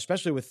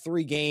 especially with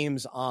 3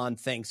 games on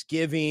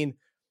Thanksgiving.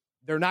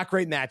 They're not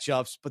great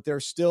matchups, but they're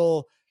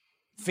still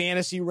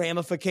fantasy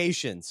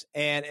ramifications.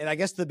 And I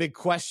guess the big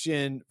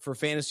question for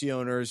fantasy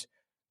owners,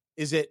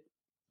 is it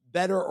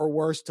better or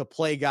worse to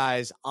play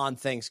guys on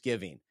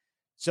Thanksgiving?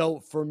 So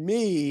for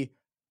me,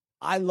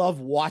 I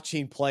love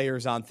watching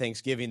players on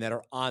Thanksgiving that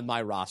are on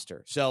my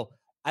roster. So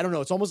I don't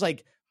know. It's almost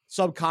like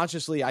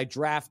subconsciously I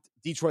draft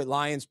Detroit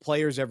Lions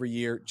players every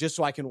year just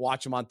so I can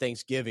watch them on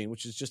Thanksgiving,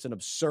 which is just an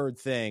absurd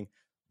thing.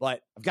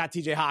 But I've got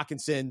TJ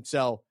Hawkinson,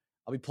 so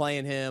I'll be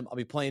playing him. I'll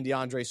be playing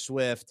DeAndre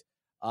Swift,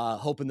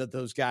 hoping that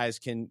those guys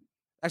can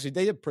 – actually,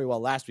 they did pretty well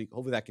last week.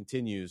 Hopefully that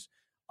continues.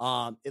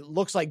 It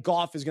looks like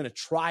Goff is going to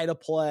try to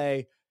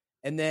play,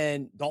 and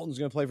then Dalton's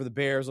going to play for the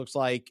Bears, looks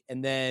like.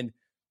 And then,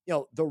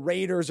 the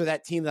Raiders are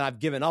that team that I've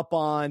given up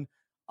on,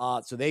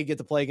 so they get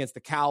to play against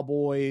the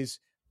Cowboys.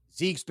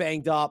 Zeke's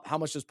banged up. How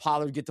much does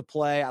Pollard get to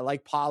play? I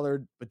like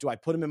Pollard, but do I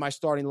put him in my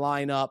starting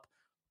lineup?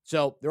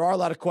 So there are a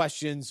lot of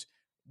questions.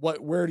 What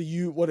are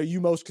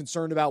you most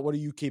concerned about? What are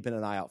you keeping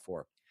an eye out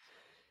for?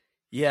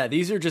 Yeah,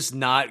 these are just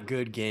not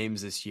good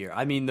games this year.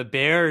 I mean, the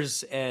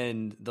Bears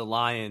and the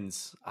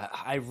Lions,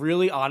 I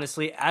really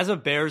honestly, as a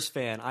Bears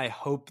fan, I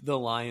hope the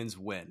Lions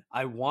win.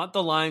 I want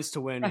the Lions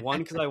to win, one,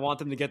 because I want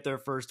them to get their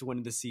first win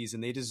of the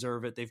season. They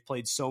deserve it. They've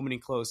played so many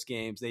close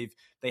games.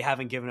 They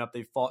haven't given up.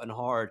 They've fought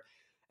hard.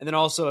 And then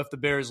also, if the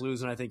Bears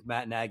lose, and I think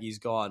Matt Nagy's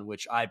gone,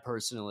 which I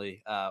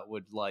personally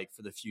would like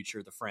for the future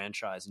of the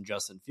franchise and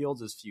Justin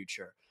Fields'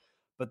 future.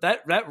 But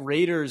that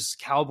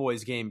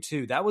Raiders-Cowboys game,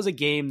 too, that was a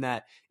game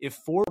that if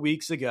 4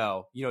 weeks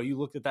ago, you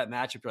looked at that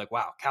matchup, you're like,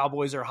 wow,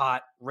 Cowboys are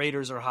hot,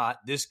 Raiders are hot,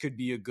 this could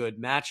be a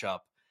good matchup.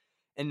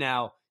 And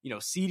now,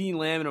 CeeDee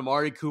Lamb and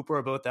Amari Cooper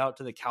are both out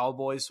to the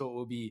Cowboys, so it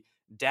will be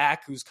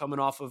Dak, who's coming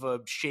off of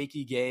a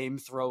shaky game,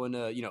 throwing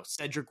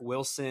Cedric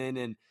Wilson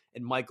and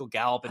Michael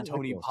Gallup and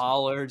Tony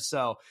Pollard.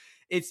 So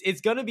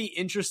it's going to be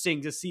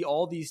interesting to see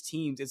all these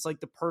teams. It's like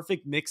the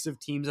perfect mix of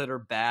teams that are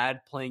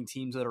bad playing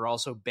teams that are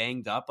also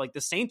banged up. Like the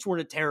Saints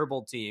weren't a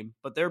terrible team,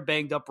 but they're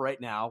banged up right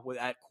now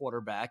at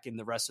quarterback and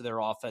the rest of their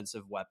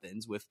offensive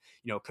weapons with,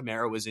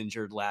 Kamara was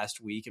injured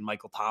last week and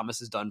Michael Thomas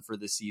is done for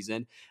the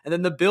season. And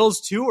then the Bills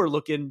too are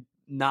looking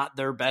not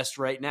their best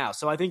right now.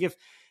 So I think if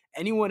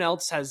anyone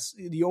else has,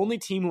 the only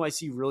team who I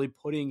see really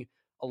putting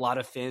a lot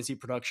of fantasy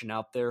production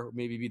out there,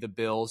 maybe be the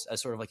Bills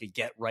as sort of like a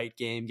get right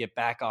game, get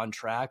back on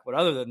track. But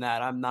other than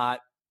that, I'm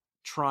not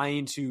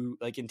trying to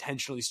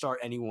intentionally start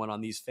anyone on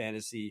these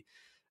fantasy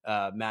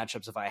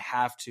matchups if I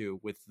have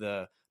to with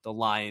the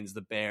Lions,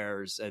 the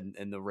Bears,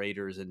 and the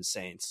Raiders and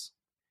Saints.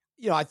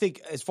 I think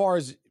as far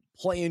as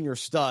playing your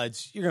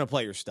studs, you're going to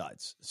play your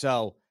studs.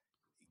 So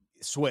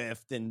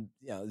Swift and,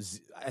 you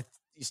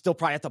still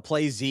probably have to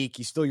play Zeke.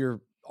 He's still your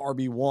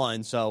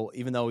RB1, so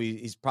even though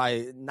he's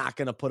probably not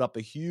going to put up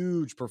a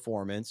huge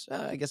performance,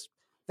 I guess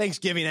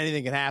Thanksgiving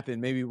anything can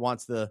happen. Maybe he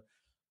wants the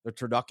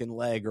turducken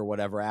leg or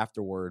whatever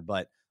afterward,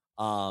 but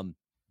other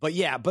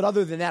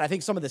than that, I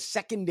think some of the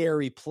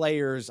secondary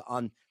players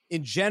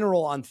in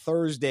general on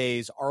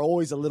Thursdays are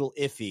always a little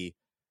iffy.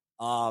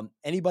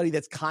 Anybody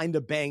that's kind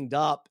of banged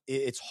up,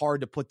 it's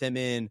hard to put them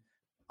in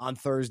on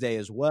Thursday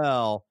as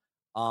well.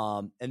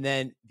 And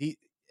then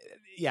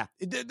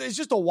it's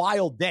just a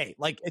wild day.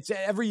 Like it's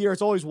every year,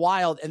 it's always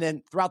wild. And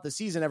then throughout the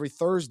season, every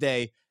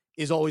Thursday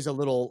is always a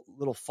little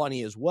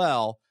funny as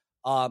well.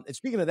 And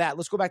speaking of that,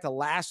 let's go back to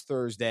last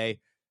Thursday.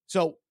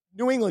 So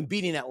New England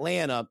beating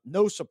Atlanta,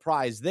 no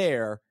surprise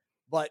there,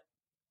 but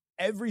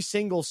every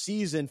single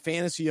season,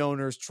 fantasy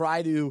owners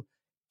try to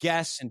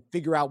guess and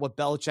figure out what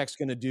Belichick's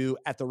going to do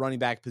at the running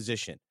back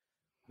position.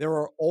 There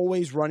are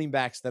always running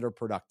backs that are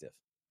productive.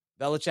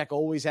 Belichick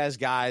always has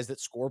guys that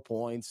score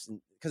points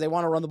because they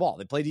want to run the ball.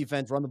 They play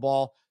defense, run the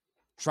ball,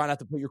 try not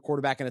to put your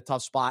quarterback in a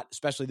tough spot,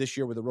 especially this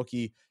year with a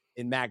rookie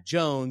in Mac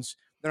Jones.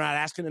 They're not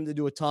asking him to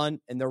do a ton,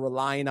 and they're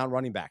relying on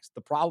running backs.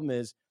 The problem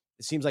is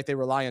it seems like they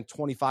rely on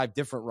 25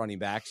 different running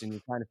backs, and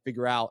you're trying to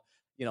figure out,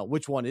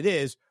 which one it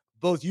is.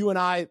 Both you and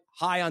I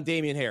high on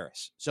Damian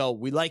Harris. So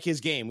we like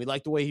his game. We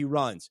like the way he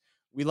runs.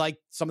 We like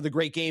some of the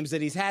great games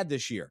that he's had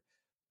this year.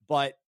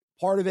 But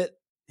part of it,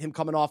 him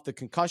coming off the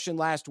concussion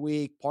last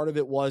week, part of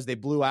it was they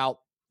blew out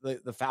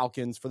the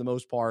Falcons for the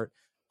most part.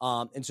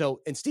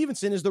 And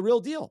Stevenson is the real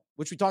deal,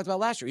 which we talked about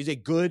last year. He's a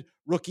good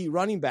rookie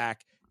running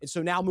back. And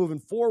so now moving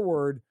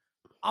forward,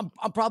 I'm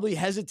probably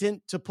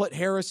hesitant to put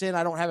Harris in.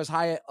 I don't have as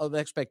high of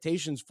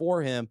expectations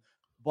for him,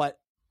 but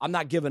I'm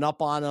not giving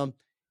up on him.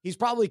 He's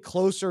probably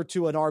closer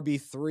to an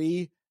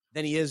RB3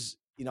 than he is,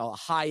 a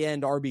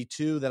high-end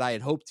RB2 that I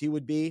had hoped he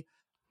would be.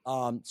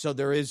 So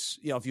there is,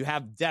 if you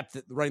have depth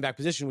at the running back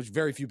position, which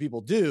very few people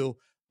do,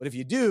 but if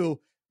you do,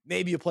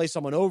 maybe you play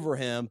someone over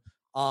him.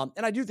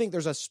 And I do think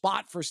there's a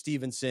spot for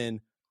Stevenson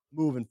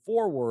moving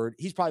forward.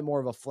 He's probably more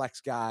of a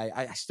flex guy.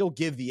 I still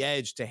give the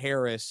edge to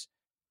Harris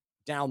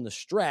down the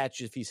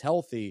stretch if he's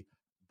healthy,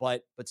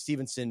 but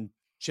Stevenson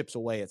chips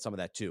away at some of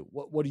that too.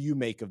 What do you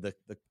make of the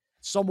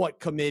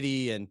somewhat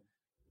committee and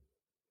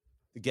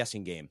the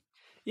guessing game?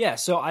 Yeah,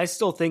 so I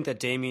still think that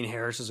Damian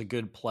Harris is a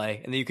good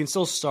play, and that you can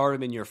still start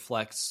him in your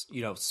flex,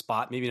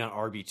 spot. Maybe not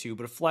RB2,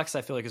 but a flex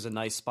I feel like is a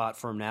nice spot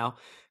for him now,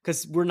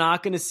 because we're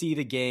not going to see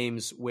the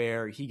games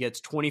where he gets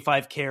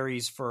 25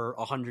 carries for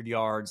 100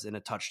 yards and a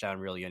touchdown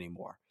really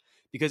anymore.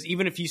 Because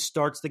even if he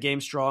starts the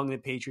game strong, the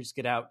Patriots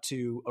get out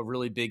to a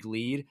really big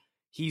lead,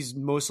 he's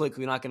most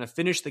likely not going to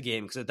finish the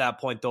game, because at that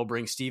point they'll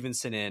bring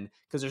Stevenson in,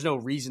 because there's no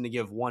reason to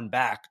give one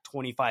back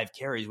 25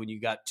 carries when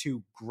you got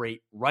two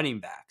great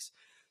running backs.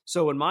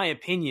 So in my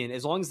opinion,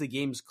 as long as the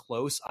game's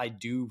close, I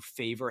do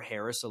favor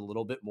Harris a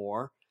little bit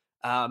more.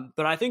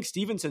 But I think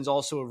Stevenson's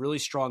also a really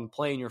strong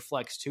play in your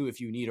flex too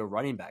if you need a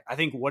running back. I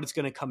think what it's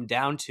going to come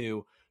down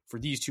to for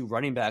these two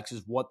running backs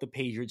is what the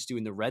Patriots do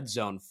in the red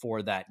zone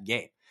for that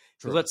game.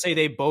 So let's say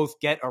they both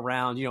get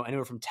around,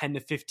 anywhere from 10 to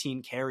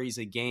 15 carries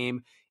a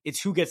game. It's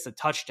who gets the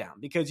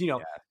touchdown, because,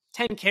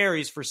 10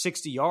 carries for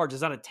 60 yards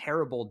is not a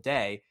terrible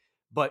day,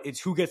 but it's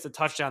who gets the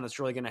touchdown that's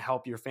really going to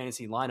help your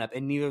fantasy lineup.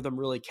 And neither of them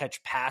really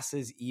catch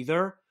passes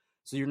either.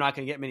 So you're not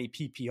going to get many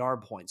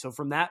PPR points. So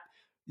from that,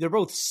 they're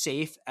both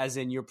safe, as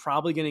in you're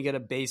probably going to get a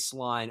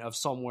baseline of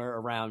somewhere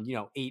around,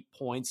 8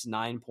 points,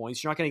 9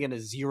 points. You're not going to get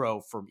a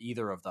 0 from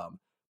either of them,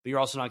 but you're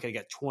also not going to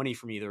get 20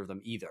 from either of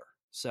them either.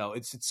 So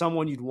it's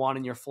someone you'd want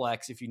in your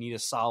flex if you need a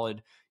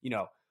solid,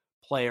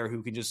 player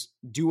who can just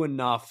do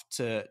enough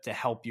to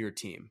help your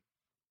team.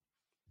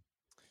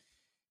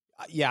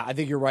 Yeah, I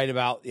think you're right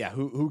about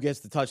who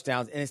gets the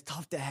touchdowns. And it's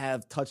tough to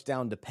have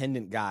touchdown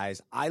dependent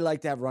guys. I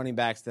like to have running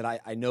backs that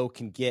I know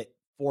can get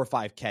 4 or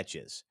 5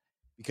 catches,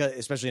 because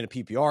especially in a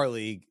PPR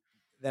league,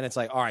 then it's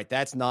like, all right,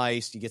 that's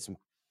nice. You get some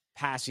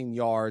passing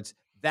yards.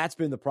 That's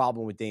been the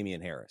problem with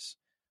Damian Harris,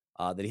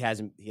 that he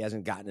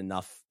hasn't gotten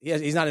enough.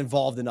 He's not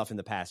involved enough in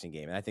the passing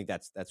game. And I think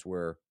that's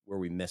where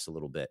we miss a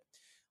little bit.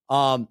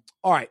 All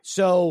right,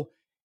 so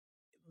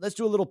let's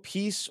do a little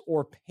peace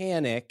or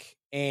panic.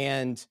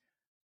 And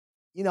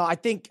I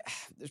think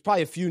there's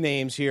probably a few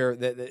names here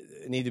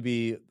that need to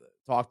be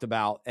talked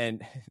about.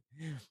 And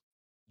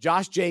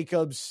Josh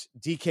Jacobs,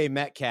 DK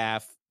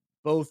Metcalf,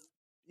 both,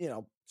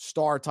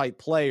 star type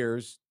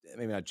players,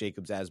 maybe not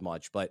Jacobs as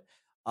much, but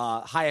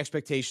high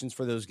expectations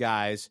for those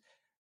guys.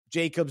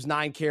 Jacobs,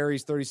 9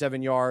 carries,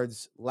 37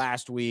 yards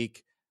last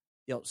week.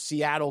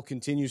 Seattle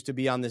continues to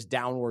be on this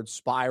downward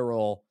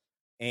spiral.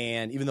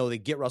 And even though they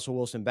get Russell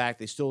Wilson back,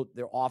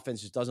 their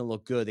offense just doesn't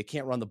look good. They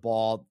can't run the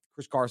ball.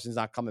 Chris Carson's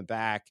not coming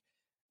back.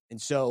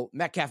 And so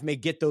Metcalf may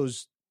get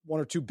those 1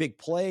 or 2 big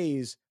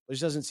plays, but it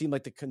just doesn't seem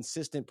like the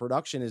consistent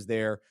production is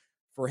there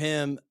for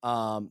him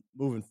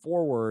moving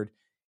forward.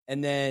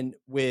 And then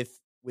with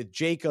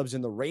Jacobs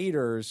and the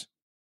Raiders,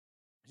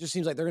 it just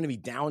seems like they're going to be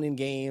down in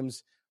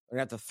games. They're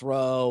going to have to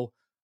throw.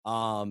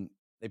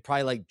 They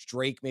probably like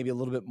Drake maybe a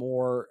little bit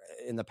more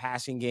in the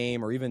passing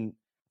game, or even I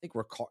think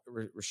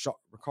Jalen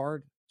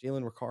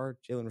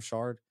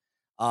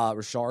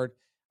Richard.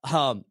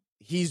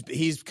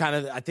 He's kind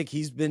of, I think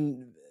he's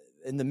been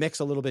in the mix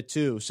a little bit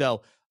too.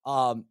 So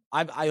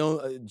I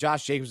own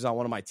Josh Jacobs is on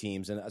one of my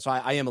teams, and so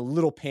I am a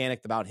little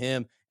panicked about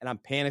him, and I'm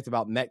panicked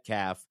about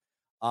Metcalf.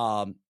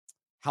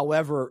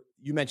 However,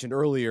 you mentioned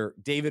earlier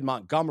David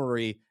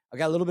Montgomery. I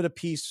got a little bit of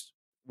peace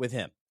with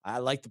him. I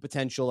like the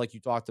potential, like you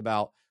talked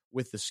about,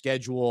 with the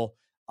schedule.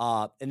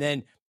 And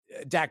then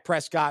Dak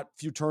Prescott,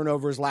 few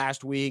turnovers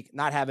last week,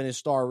 not having his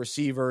star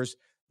receivers.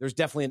 There's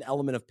definitely an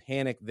element of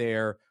panic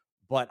there.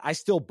 But I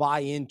still buy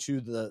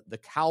into the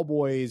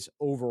Cowboys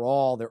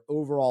overall, their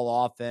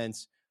overall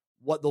offense,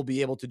 what they'll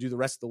be able to do the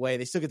rest of the way.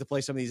 They still get to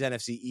play some of these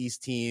NFC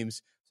East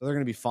teams, so they're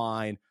going to be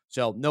fine.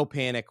 So no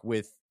panic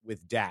with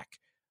Dak.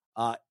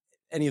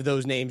 Any of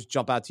those names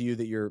jump out to you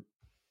that you're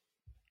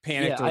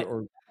panicked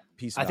or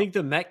peace out? I think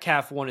the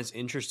Metcalf one is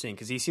interesting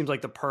because he seems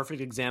like the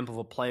perfect example of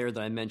a player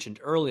that I mentioned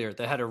earlier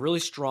that had a really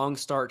strong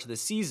start to the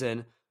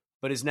season,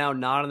 but is now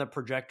not on the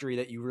trajectory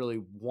that you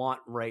really want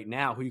right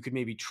now, who you could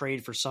maybe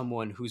trade for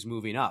someone who's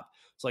moving up.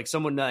 So like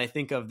someone that I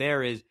think of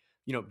there is,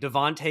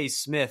 Devontae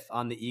Smith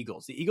on the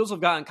Eagles. The Eagles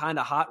have gotten kind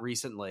of hot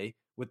recently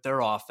with their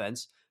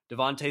offense.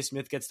 Devontae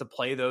Smith gets to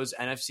play those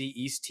NFC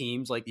East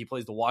teams. Like he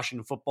plays the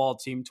Washington football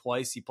team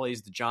twice. He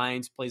plays the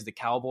Giants, plays the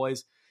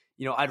Cowboys.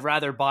 I'd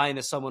rather buy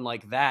into someone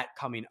like that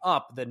coming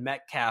up than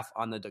Metcalf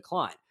on the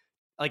decline.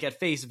 Like at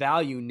face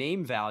value,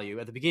 name value,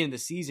 at the beginning of the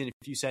season,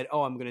 if you said,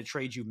 I'm going to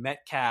trade you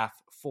Metcalf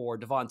for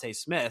Devontae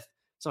Smith,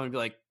 someone would be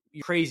like,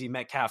 you're crazy,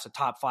 Metcalf's a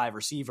top 5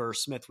 receiver,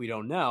 Smith, we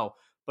don't know.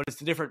 But it's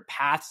the different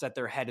paths that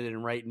they're headed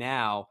in right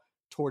now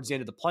towards the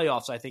end of the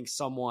playoffs. I think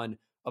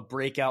a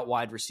breakout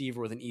wide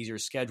receiver with an easier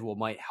schedule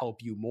might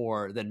help you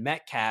more than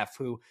Metcalf,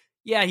 who,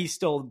 he's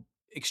still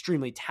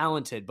extremely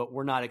talented, but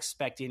we're not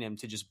expecting him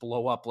to just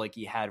blow up like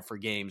he had for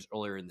games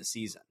earlier in the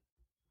season.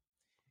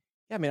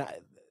 Yeah, I mean,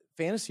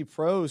 Fantasy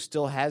Pros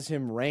still has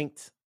him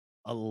ranked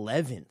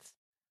 11th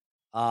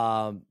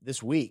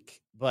this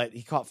week, but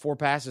he caught 4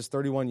 passes,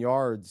 31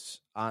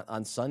 yards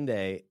on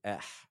Sunday.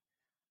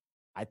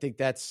 I think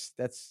that's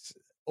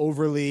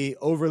overly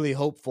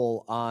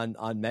hopeful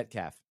on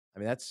Metcalf. I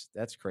mean,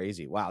 that's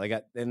crazy. Wow, they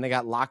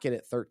got Lockett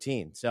at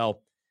 13. So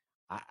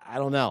I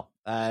don't know.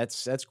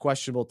 That's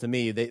questionable to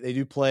me. They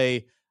do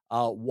play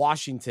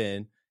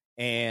Washington,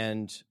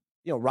 and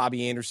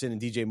Robbie Anderson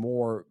and DJ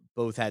Moore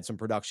both had some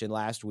production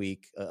last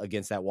week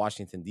against that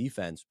Washington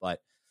defense.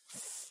 But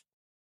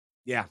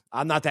yeah,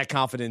 I'm not that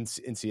confident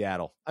in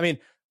Seattle. I mean,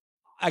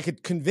 I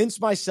could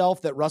convince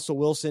myself that Russell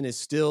Wilson is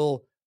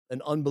still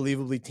an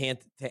unbelievably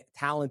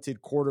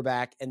talented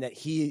quarterback, and that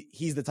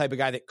he's the type of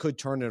guy that could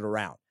turn it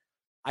around.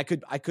 I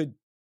could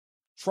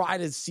try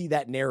to see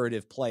that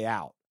narrative play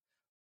out,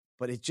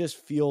 but it just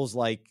feels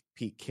like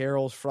Pete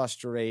Carroll's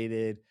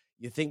frustrated.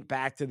 You think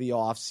back to the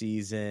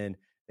offseason,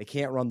 they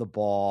can't run the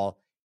ball.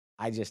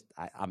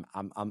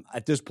 I'm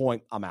at this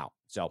point, I'm out.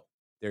 So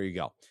there you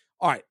go.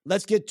 All right,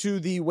 let's get to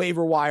the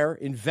waiver wire.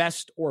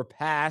 Invest or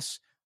pass.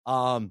 Who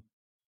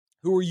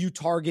are you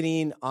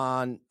targeting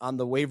on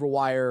the waiver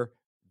wire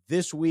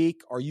this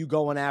week? Are you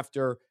going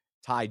after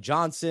Ty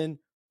Johnson,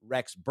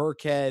 Rex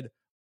Burkhead,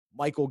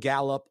 Michael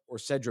Gallup, or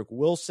Cedric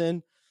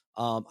Wilson?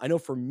 I know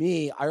for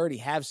me, I already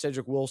have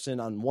Cedric Wilson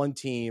on one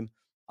team.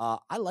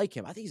 I like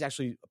him. I think he's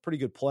actually a pretty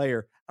good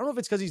player. I don't know if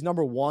it's because he's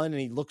number 1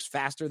 and he looks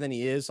faster than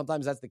he is.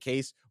 Sometimes that's the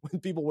case when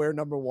people wear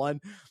number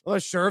 1. I'm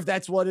not sure if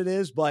that's what it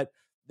is, but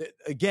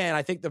again,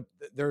 I think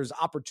there's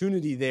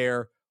opportunity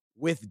there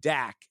with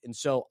Dak. And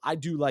so I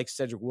do like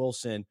Cedric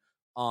Wilson.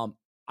 I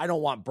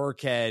don't want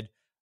Burkhead,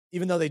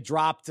 even though they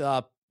dropped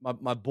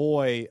my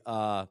boy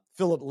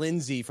Phillip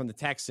Lindsay from the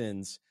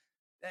Texans.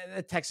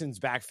 The Texans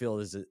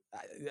backfield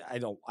I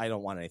don't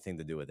want anything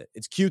to do with it.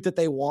 It's cute that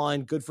they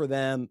won. Good for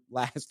them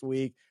last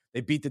week.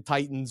 They beat the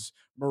Titans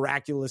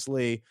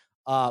miraculously.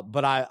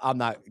 But I'm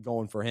not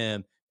going for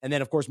him. And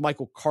then of course,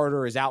 Michael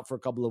Carter is out for a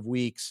couple of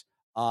weeks.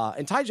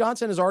 And Ty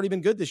Johnson has already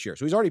been good this year.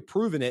 So he's already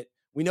proven it.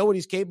 We know what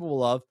he's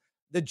capable of.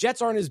 The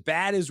Jets aren't as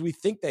bad as we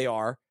think they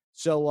are.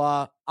 So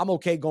I'm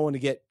okay going to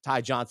get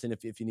Ty Johnson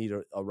if you need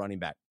a running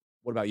back.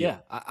 What about you? Yeah,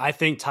 I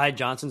think Ty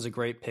Johnson's a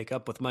great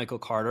pickup with Michael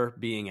Carter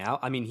being out.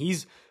 I mean,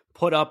 he's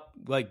put up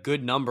like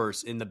good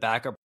numbers in the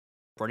backup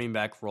running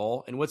back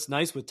role. And what's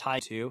nice with Ty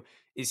too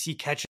is he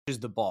catches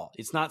the ball.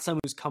 It's not someone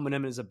who's coming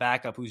in as a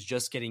backup who's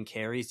just getting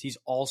carries. He's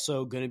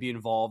also going to be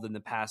involved in the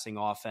passing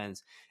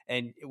offense.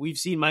 And we've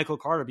seen Michael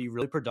Carter be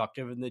really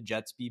productive and the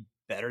Jets be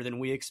better than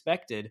we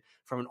expected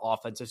from an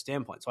offensive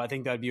standpoint. So I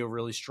think that'd be a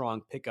really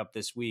strong pickup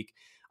this week.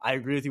 I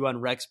agree with you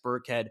on Rex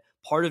Burkhead.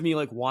 Part of me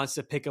wants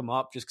to pick him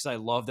up just because I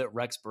love that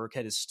Rex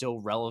Burkhead is still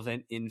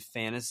relevant in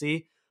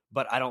fantasy,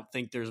 but I don't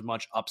think there's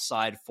much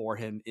upside for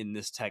him in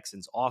this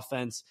Texans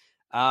offense.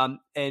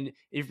 And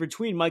if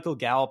between Michael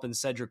Gallup and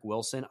Cedric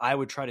Wilson, I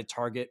would try to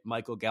target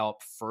Michael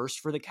Gallup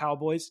first for the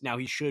Cowboys. Now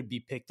he should be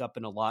picked up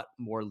in a lot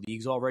more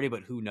leagues already,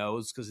 but who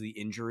knows because of the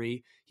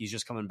injury. He's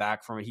just coming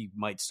back from it. He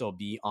might still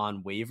be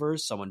on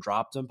waivers. Someone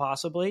dropped him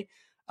possibly.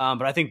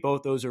 But I think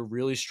both those are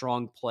really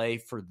strong play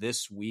for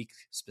this week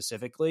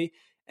specifically.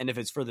 And if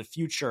it's for the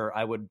future,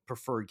 I would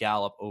prefer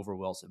Gallup over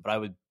Wilson. But I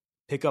would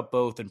pick up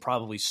both and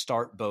probably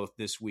start both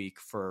this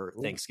week for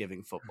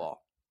Thanksgiving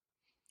football.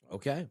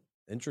 Okay,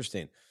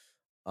 interesting.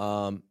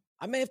 I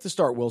may have to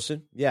start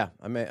Wilson. Yeah,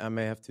 I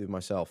may have to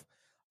myself.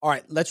 All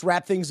right, let's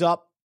wrap things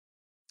up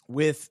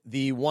with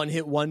the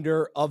one-hit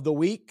wonder of the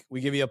week. We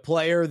give you a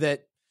player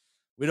that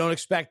We don't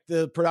expect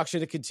the production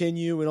to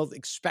continue. We don't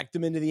expect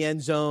them into the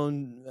end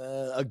zone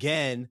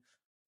again.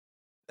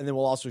 And then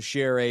we'll also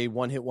share a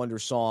one-hit wonder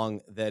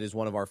song that is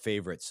one of our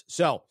favorites.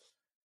 So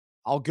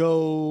I'll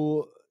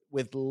go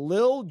with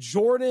Lil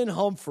Jordan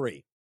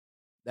Humphrey.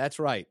 That's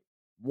right.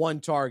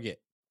 1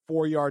 target,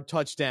 4-yard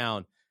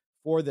touchdown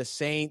for the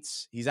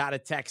Saints. He's out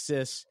of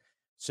Texas.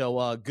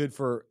 So good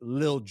for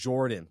Lil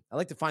Jordan. I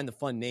like to find the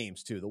fun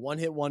names too. The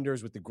one-hit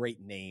wonders with the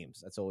great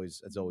names. That's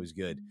always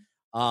good.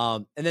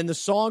 And then the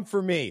song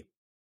for me,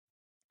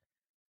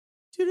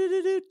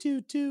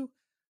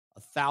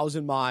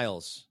 1,000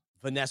 Miles,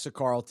 Vanessa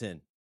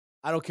Carlton.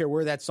 I don't care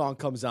where that song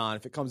comes on.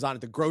 If it comes on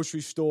at the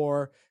grocery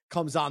store,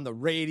 comes on the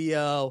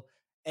radio,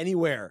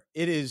 anywhere,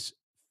 it is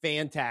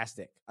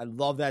fantastic. I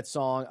love that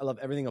song. I love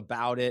everything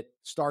about it,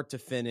 start to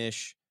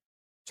finish.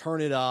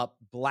 Turn it up,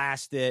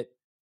 blast it.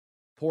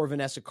 Poor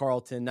Vanessa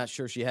Carlton. Not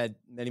sure she had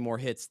many more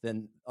hits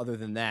other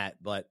than that,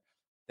 but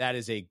that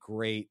is a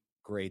great,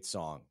 great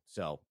song.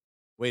 So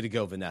way to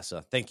go,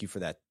 Vanessa. Thank you for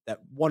that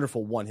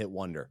wonderful one-hit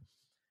wonder.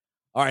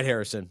 All right,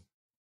 Harrison.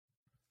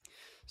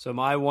 So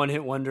my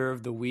one-hit wonder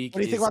of the week.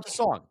 What do you think about the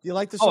song? Do you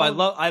like the song?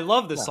 I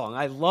love the song.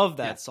 I love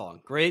that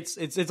song. Great.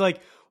 It's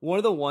like one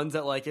of the ones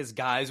that, like, as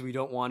guys, we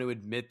don't want to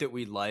admit that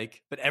we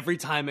like, but every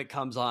time it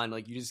comes on,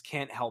 like, you just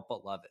can't help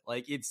but love it.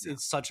 Like, it's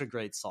such a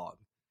great song.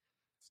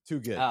 It's too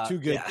good. Too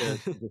good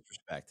to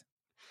disrespect.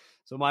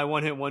 So my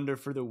one-hit wonder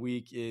for the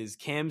week is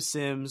Cam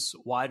Sims,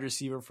 wide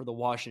receiver for the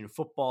Washington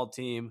football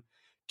team.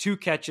 2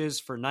 catches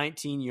for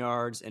 19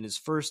 yards and his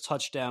first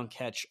touchdown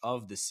catch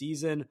of the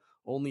season,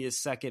 only his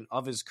second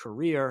of his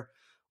career.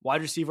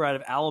 Wide receiver out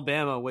of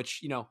Alabama,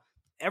 which,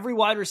 every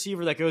wide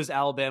receiver that goes to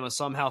Alabama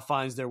somehow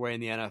finds their way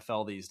in the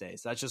NFL these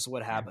days. That's just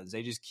what happens.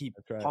 They just keep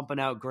pumping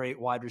out great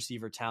wide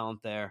receiver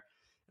talent there.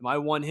 And my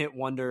one-hit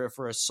wonder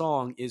for a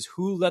song is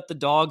Who Let the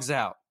Dogs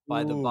Out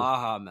by the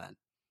Baha Men.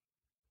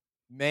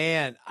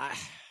 Man,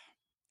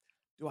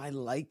 do I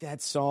like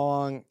that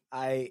song?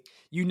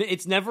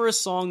 It's never a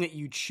song that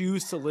you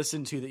choose to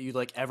listen to that you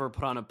like ever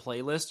put on a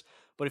playlist.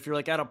 But if you're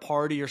like at a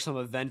party or some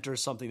event or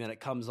something that it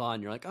comes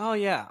on, you're like, oh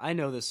yeah, I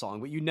know this song.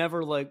 But you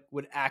never like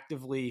would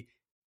actively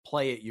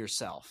play it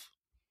yourself.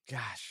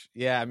 Gosh.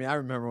 Yeah. I mean, I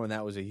remember when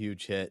that was a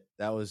huge hit.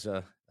 That was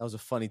a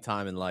funny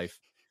time in life.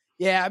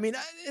 Yeah. I mean,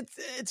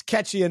 it's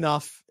catchy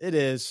enough. It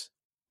is.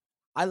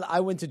 I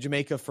went to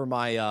Jamaica for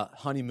my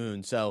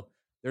honeymoon. So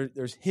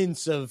there's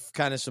hints of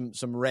kind of some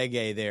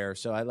reggae there.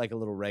 So I like a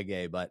little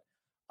reggae, but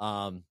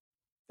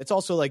it's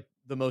also like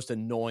the most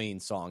annoying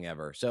song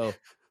ever. So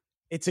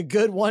it's a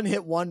good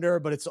one-hit wonder,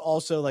 but it's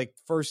also like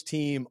first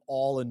team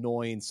all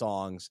annoying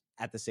songs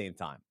at the same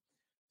time.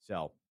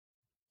 So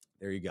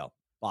there you go.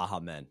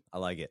 Baha Men. I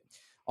like it.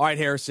 All right,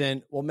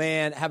 Harrison. Well,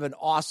 man, have an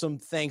awesome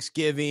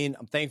Thanksgiving.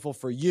 I'm thankful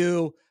for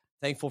you,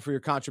 thankful for your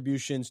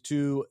contributions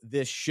to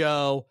this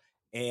show,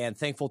 and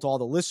thankful to all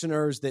the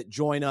listeners that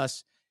join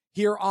us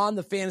here on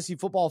the Fantasy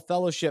Football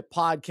Fellowship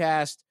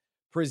podcast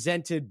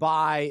presented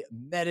by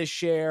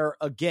Metashare.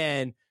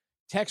 Again,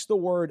 text the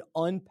word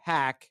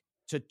unpack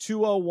to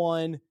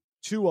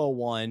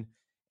 201-201,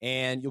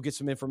 and you'll get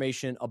some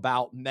information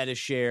about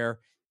Metashare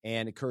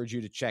and encourage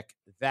you to check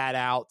that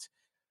out.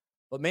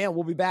 But, man,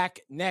 we'll be back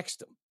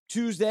next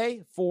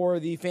Tuesday for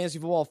the Fantasy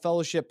Football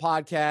Fellowship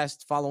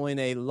podcast following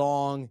a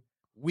long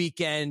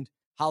weekend,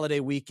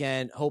 holiday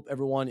weekend. Hope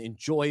everyone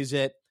enjoys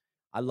it.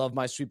 I love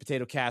my sweet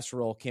potato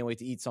casserole. Can't wait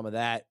to eat some of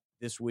that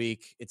this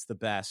week. It's the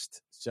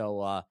best.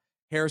 So,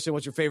 Harrison,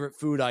 what's your favorite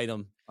food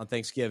item on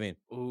Thanksgiving?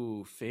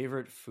 Ooh,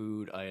 favorite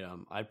food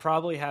item. I'd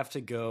probably have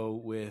to go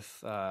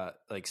with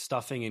like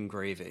stuffing and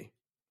gravy.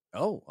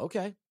 Oh,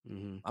 okay.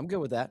 Mm-hmm. I'm good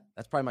with that.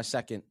 That's probably my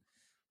second.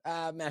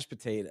 Mashed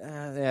potato.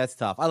 Yeah, it's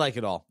tough. I like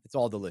it all. It's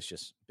all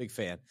delicious. Big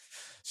fan.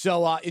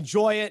 So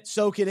enjoy it,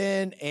 soak it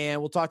in,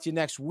 and we'll talk to you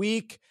next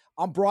week.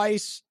 I'm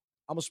Bryce.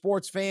 I'm a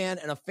sports fan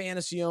and a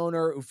fantasy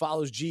owner who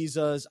follows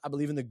Jesus. I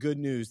believe in the good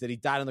news that he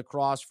died on the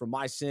cross for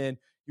my sin.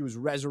 He was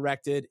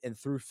resurrected, and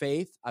through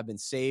faith, I've been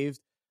saved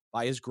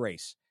by his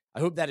grace. I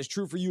hope that is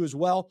true for you as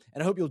well,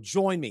 and I hope you'll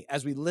join me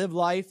as we live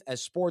life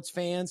as sports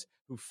fans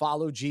who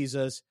follow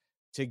Jesus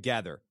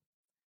together.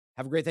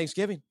 Have a great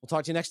Thanksgiving. We'll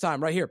talk to you next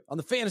time right here on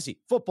the Fantasy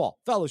Football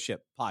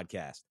Fellowship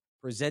podcast,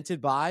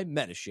 presented by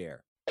Metashare.